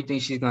number? Where do you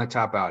think she's gonna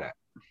top out at?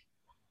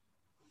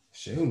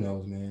 Shit, who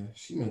knows, man?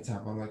 She may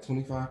top out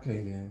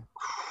 25K, man.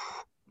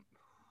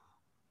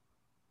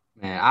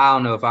 Man, I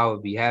don't know if I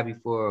would be happy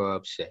for her or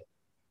upset.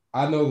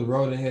 I know the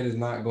road ahead is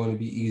not going to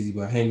be easy,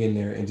 but hang in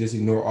there and just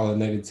ignore all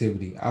the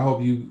negativity. I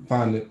hope you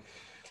find it.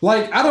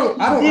 I don't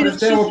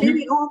understand what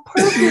people. On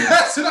purpose.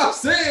 That's what I'm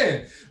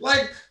saying.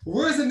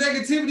 Where's the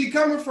negativity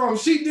coming from?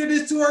 She did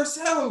this to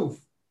herself.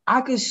 I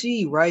could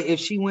see, right?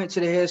 If she went to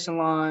the hair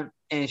salon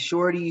and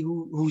Shorty,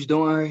 who's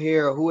doing her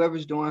hair or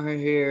whoever's doing her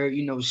hair,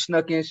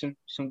 snuck in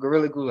some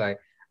Gorilla Glue.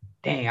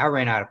 Dang, I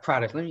ran out of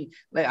product.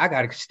 I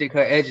gotta stick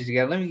her edges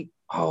together.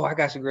 oh, I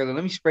got some gorilla.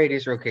 Let me spray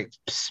this real quick.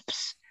 Psst,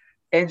 psst,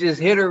 and just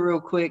hit her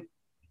real quick.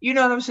 You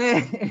know what I'm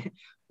saying?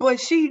 But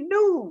she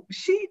knew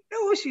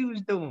what she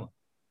was doing.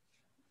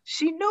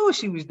 She knew what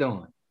she was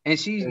doing. And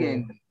she's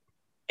getting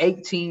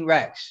 18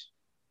 racks.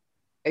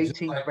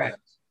 18 like racks.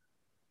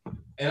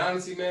 And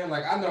honestly, man,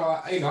 like I know,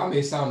 I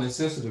may sound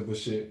insensitive, but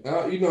shit,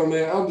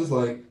 man, I'm just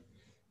like,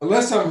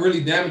 unless something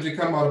really damaging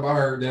come out about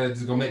her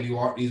that's gonna make me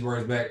walk these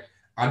words back,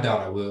 I doubt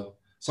I will.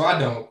 So I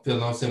don't feel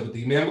no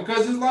sympathy, man,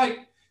 because it's like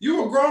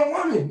you a grown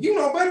woman, you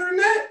know better than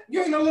that.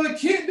 You ain't no little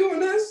kid doing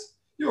this.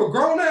 You're a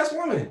grown ass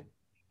woman.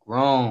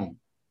 Grown.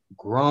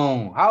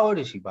 How old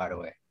is she, by the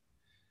way?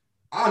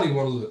 I don't even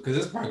want to look because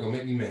it's probably gonna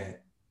make me mad.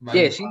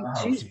 Yeah,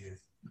 she's.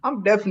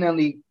 I'm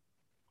definitely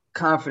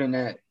confident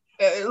that.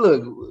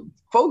 Look,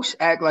 folks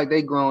act like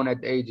they grown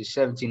at the age of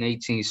 17,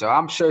 18, so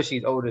I'm sure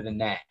she's older than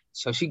that.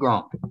 So she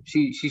grown.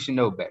 She should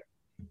know better.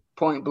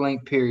 Point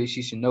blank, period.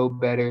 She should know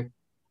better.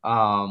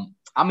 I'm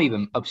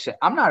even upset.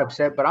 I'm not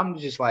upset, but I'm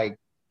just like,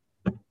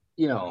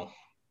 the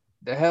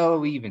hell are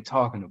we even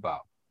talking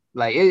about?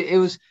 Like it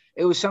was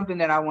something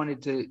that I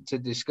wanted to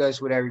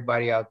discuss with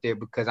everybody out there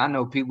because I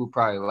know people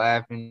probably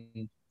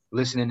laughing,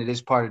 listening to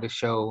this part of the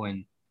show,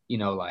 and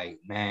like,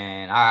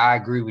 man, I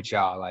agree with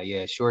y'all. Like,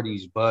 yeah,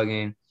 Shorty's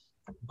bugging,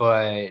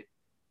 but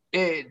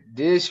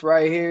this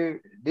right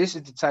here, this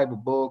is the type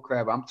of bull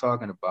crap I'm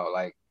talking about.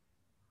 Like,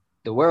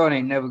 the world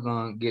ain't never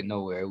gonna get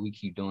nowhere. We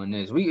keep doing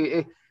this.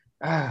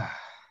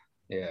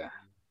 Yeah,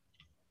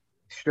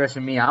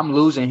 stressing me. I'm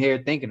losing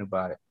hair thinking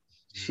about it.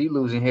 She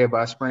losing hair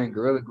by spraying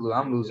Gorilla Glue.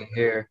 I'm losing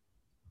hair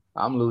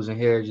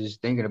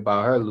just thinking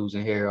about her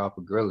losing hair off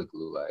of Gorilla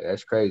Glue. Like,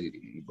 that's crazy to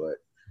me. But,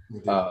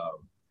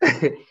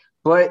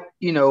 but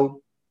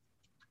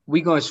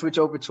we gonna switch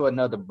over to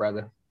another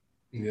brother.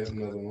 Yeah,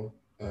 another one.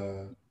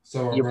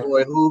 So your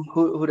boy,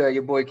 who that?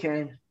 Your boy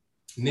Ken?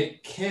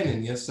 Nick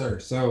Cannon, yes sir.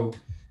 So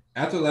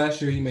after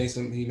last year, he made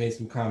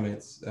some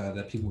comments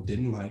that people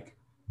didn't like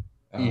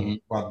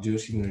about the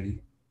Jewish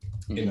community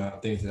and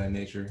things of that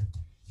nature.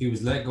 He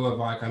was let go of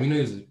Viacom. He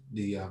was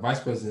the vice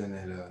president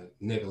at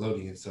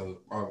Nickelodeon,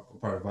 so part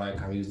of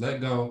Viacom. He was let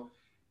go,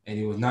 and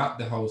he was not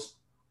the host.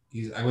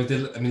 They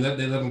let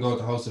him go as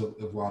the host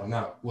of Wild 'N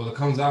Out. Well, it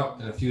comes out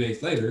in a few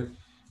days later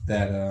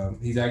that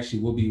he's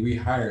actually will be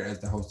rehired as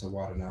the host of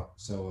Wild 'N Out.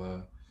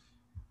 So,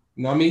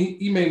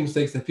 he made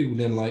mistakes that people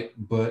didn't like,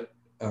 but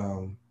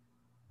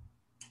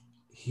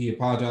he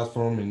apologized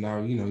for him, and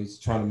now he's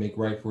trying to make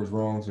right for his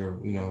wrongs, or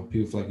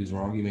people feel like he's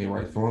wrong. He made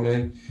right for him,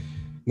 and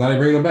now they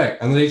bring him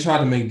back. I know they tried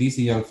to make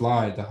DC Young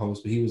Fly the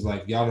host, but he was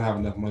like, "Y'all don't have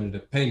enough money to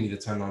pay me to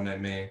turn on that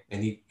man,"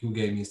 and he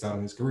gave me a start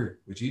on his career,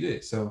 which he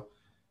did. So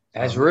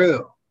that's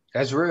real.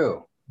 That's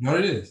real. No,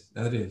 it is.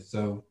 That is.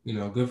 So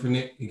good for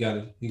Nick. He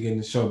getting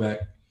the show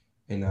back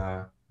and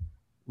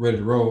ready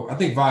to roll. I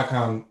think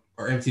Viacom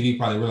or MTV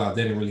probably realized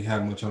they didn't really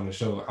have much on the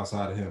show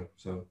outside of him,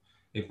 so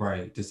they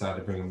probably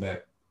decided to bring him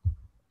back.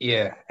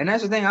 Yeah, and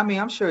that's the thing. I mean,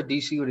 I'm sure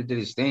DC would have did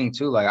his thing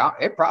too. Like,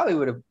 it probably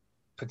would have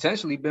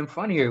potentially been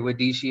funnier with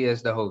DC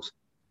as the host.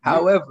 Yeah.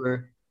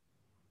 However,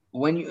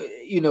 when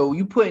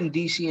you put in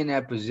DC in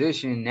that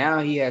position, now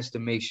he has to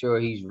make sure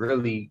he's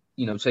really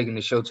taking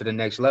the show to the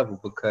next level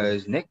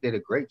because Nick did a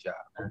great job.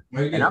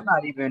 And I'm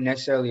not even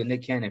necessarily a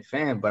Nick Cannon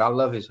fan, but I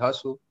love his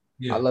hustle.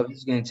 Yeah. I love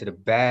he's getting to the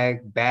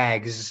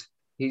bags.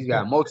 He's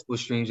got multiple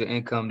streams of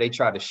income. They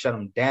tried to shut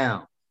him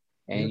down,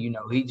 and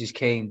he just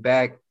came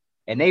back.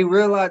 And they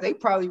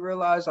probably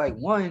realized, like,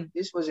 one,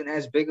 this wasn't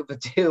as big of a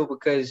deal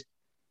because,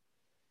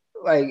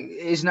 like,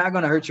 it's not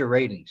going to hurt your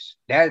ratings.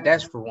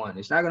 That's for one.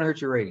 It's not going to hurt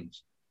your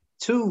ratings.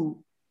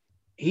 Two,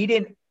 he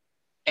didn't,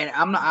 and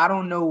I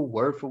don't know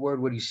word for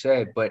word what he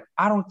said, but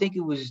I don't think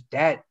it was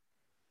that,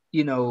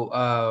 I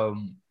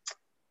don't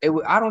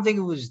think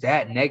it was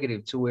that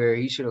negative to where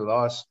he should have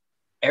lost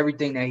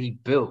everything that he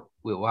built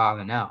with Wild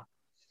 'N Out.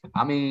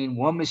 I mean,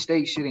 one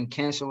mistake shouldn't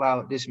cancel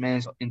out this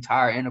man's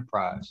entire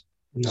enterprise.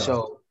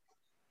 No.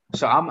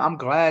 So I'm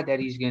glad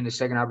that he's getting the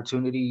second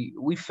opportunity.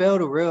 We fail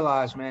to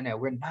realize, man, that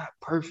we're not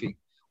perfect.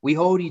 We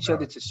hold each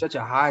other to such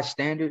a high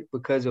standard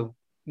because of,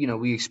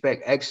 we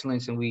expect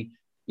excellence and we,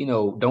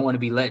 don't want to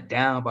be let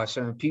down by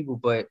certain people.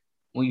 But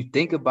when you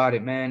think about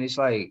it, man, it's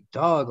like,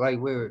 dog, like,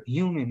 we're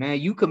human, man.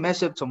 You could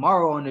mess up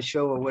tomorrow on the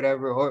show or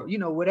whatever, or,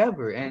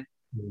 whatever. And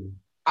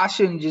I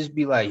shouldn't just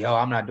be like, yo,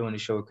 I'm not doing the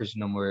show with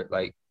Christian no more.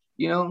 Like,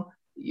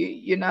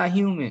 you're not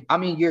human. I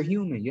mean, you're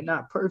human. You're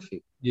not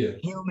perfect. Yeah.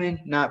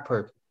 Human, not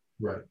perfect.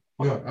 Right.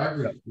 No, I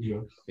agree.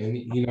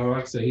 And like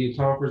I said, he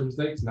atoned for his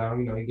mistakes. Now,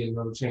 he getting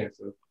another chance.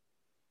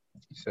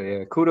 So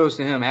yeah, kudos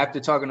to him. After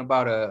talking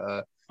about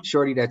a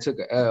shorty that took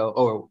a L,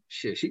 or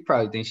shit, she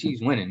probably thinks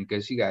she's winning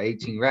because she got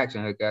 18 racks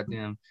on her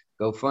goddamn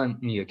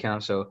GoFundMe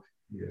account. So,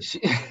 yeah.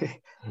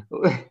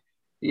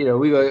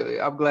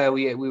 I'm glad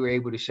we were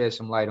able to shed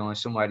some light on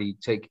somebody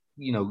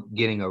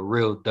getting a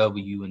real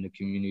W in the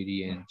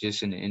community and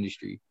just in the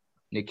industry.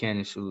 Nick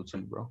Cannon, salute to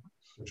you, bro.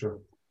 For sure.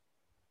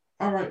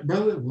 All right,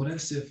 brother. Well,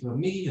 that's it for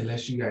me.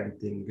 Unless you got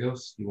anything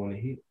else you want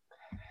to hit.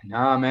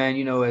 Nah, man.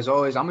 As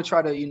always, I'm gonna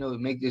try to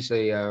make this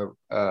a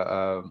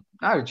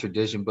not a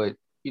tradition, but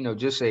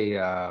just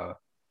a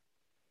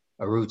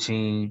a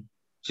routine,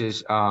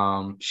 just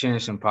sharing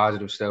some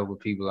positive stuff with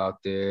people out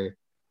there.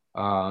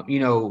 You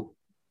know,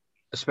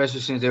 especially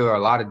since there were a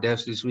lot of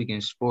deaths this week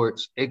in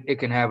sports, it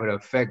can have an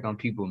effect on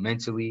people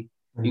mentally.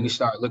 Mm-hmm. You can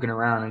start looking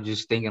around and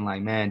just thinking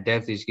like, man,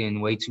 death is getting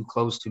way too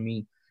close to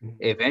me. Mm-hmm.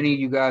 If any of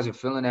you guys are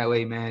feeling that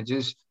way, man,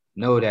 just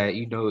know that,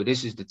 you know,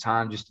 this is the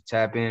time just to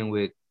tap in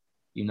with,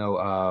 you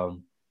know,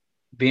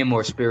 being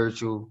more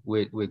spiritual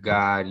with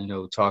God, you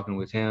know, talking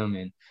with him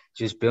and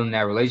just building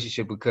that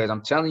relationship, because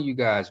I'm telling you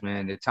guys,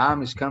 man, the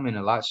time is coming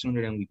a lot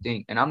sooner than we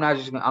think. And I'm not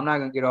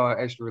gonna get all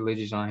extra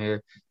religious on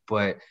here,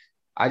 but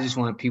I just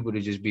want people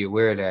to just be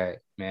aware that,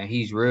 man,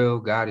 he's real.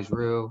 God is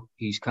real.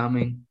 He's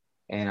coming.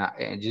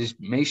 And just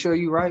make sure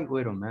you right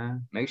with him,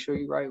 man. Make sure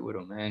you right with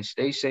him, man.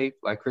 Stay safe.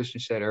 Like Christian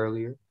said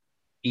earlier,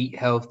 eat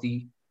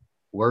healthy,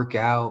 work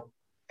out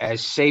as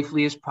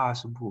safely as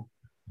possible.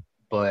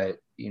 But,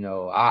 you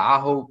know, I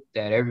hope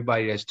that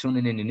everybody that's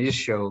tuning in this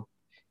show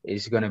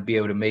is going to be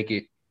able to make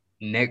it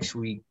next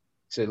week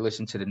to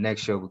listen to the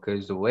next show,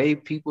 because the way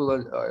people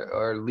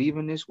are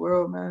leaving this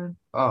world, man,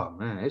 oh,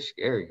 man, it's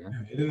scary,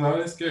 man.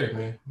 It's scary,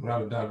 man.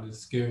 Without a doubt, it's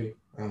scary.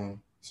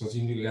 So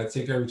you got to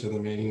take care of each other,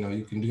 man. You know,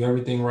 you can do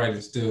everything right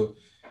and still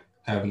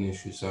have an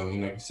issue. So, you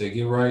know, like you say,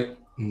 get right,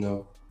 you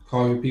know,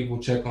 call your people,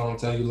 check on them,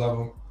 tell you love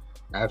them.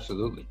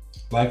 Absolutely.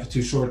 Life is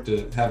too short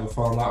to have a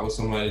falling out with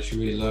somebody that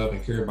you really love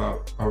and care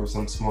about over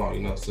something small,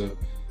 you know. So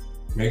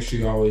make sure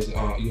you always, you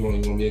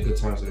want to be a good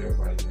time with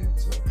everybody, man.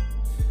 So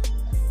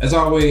as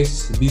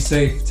always, be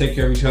safe, take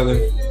care of each other.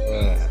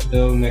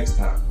 Until next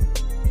time.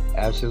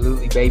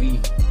 Absolutely, baby.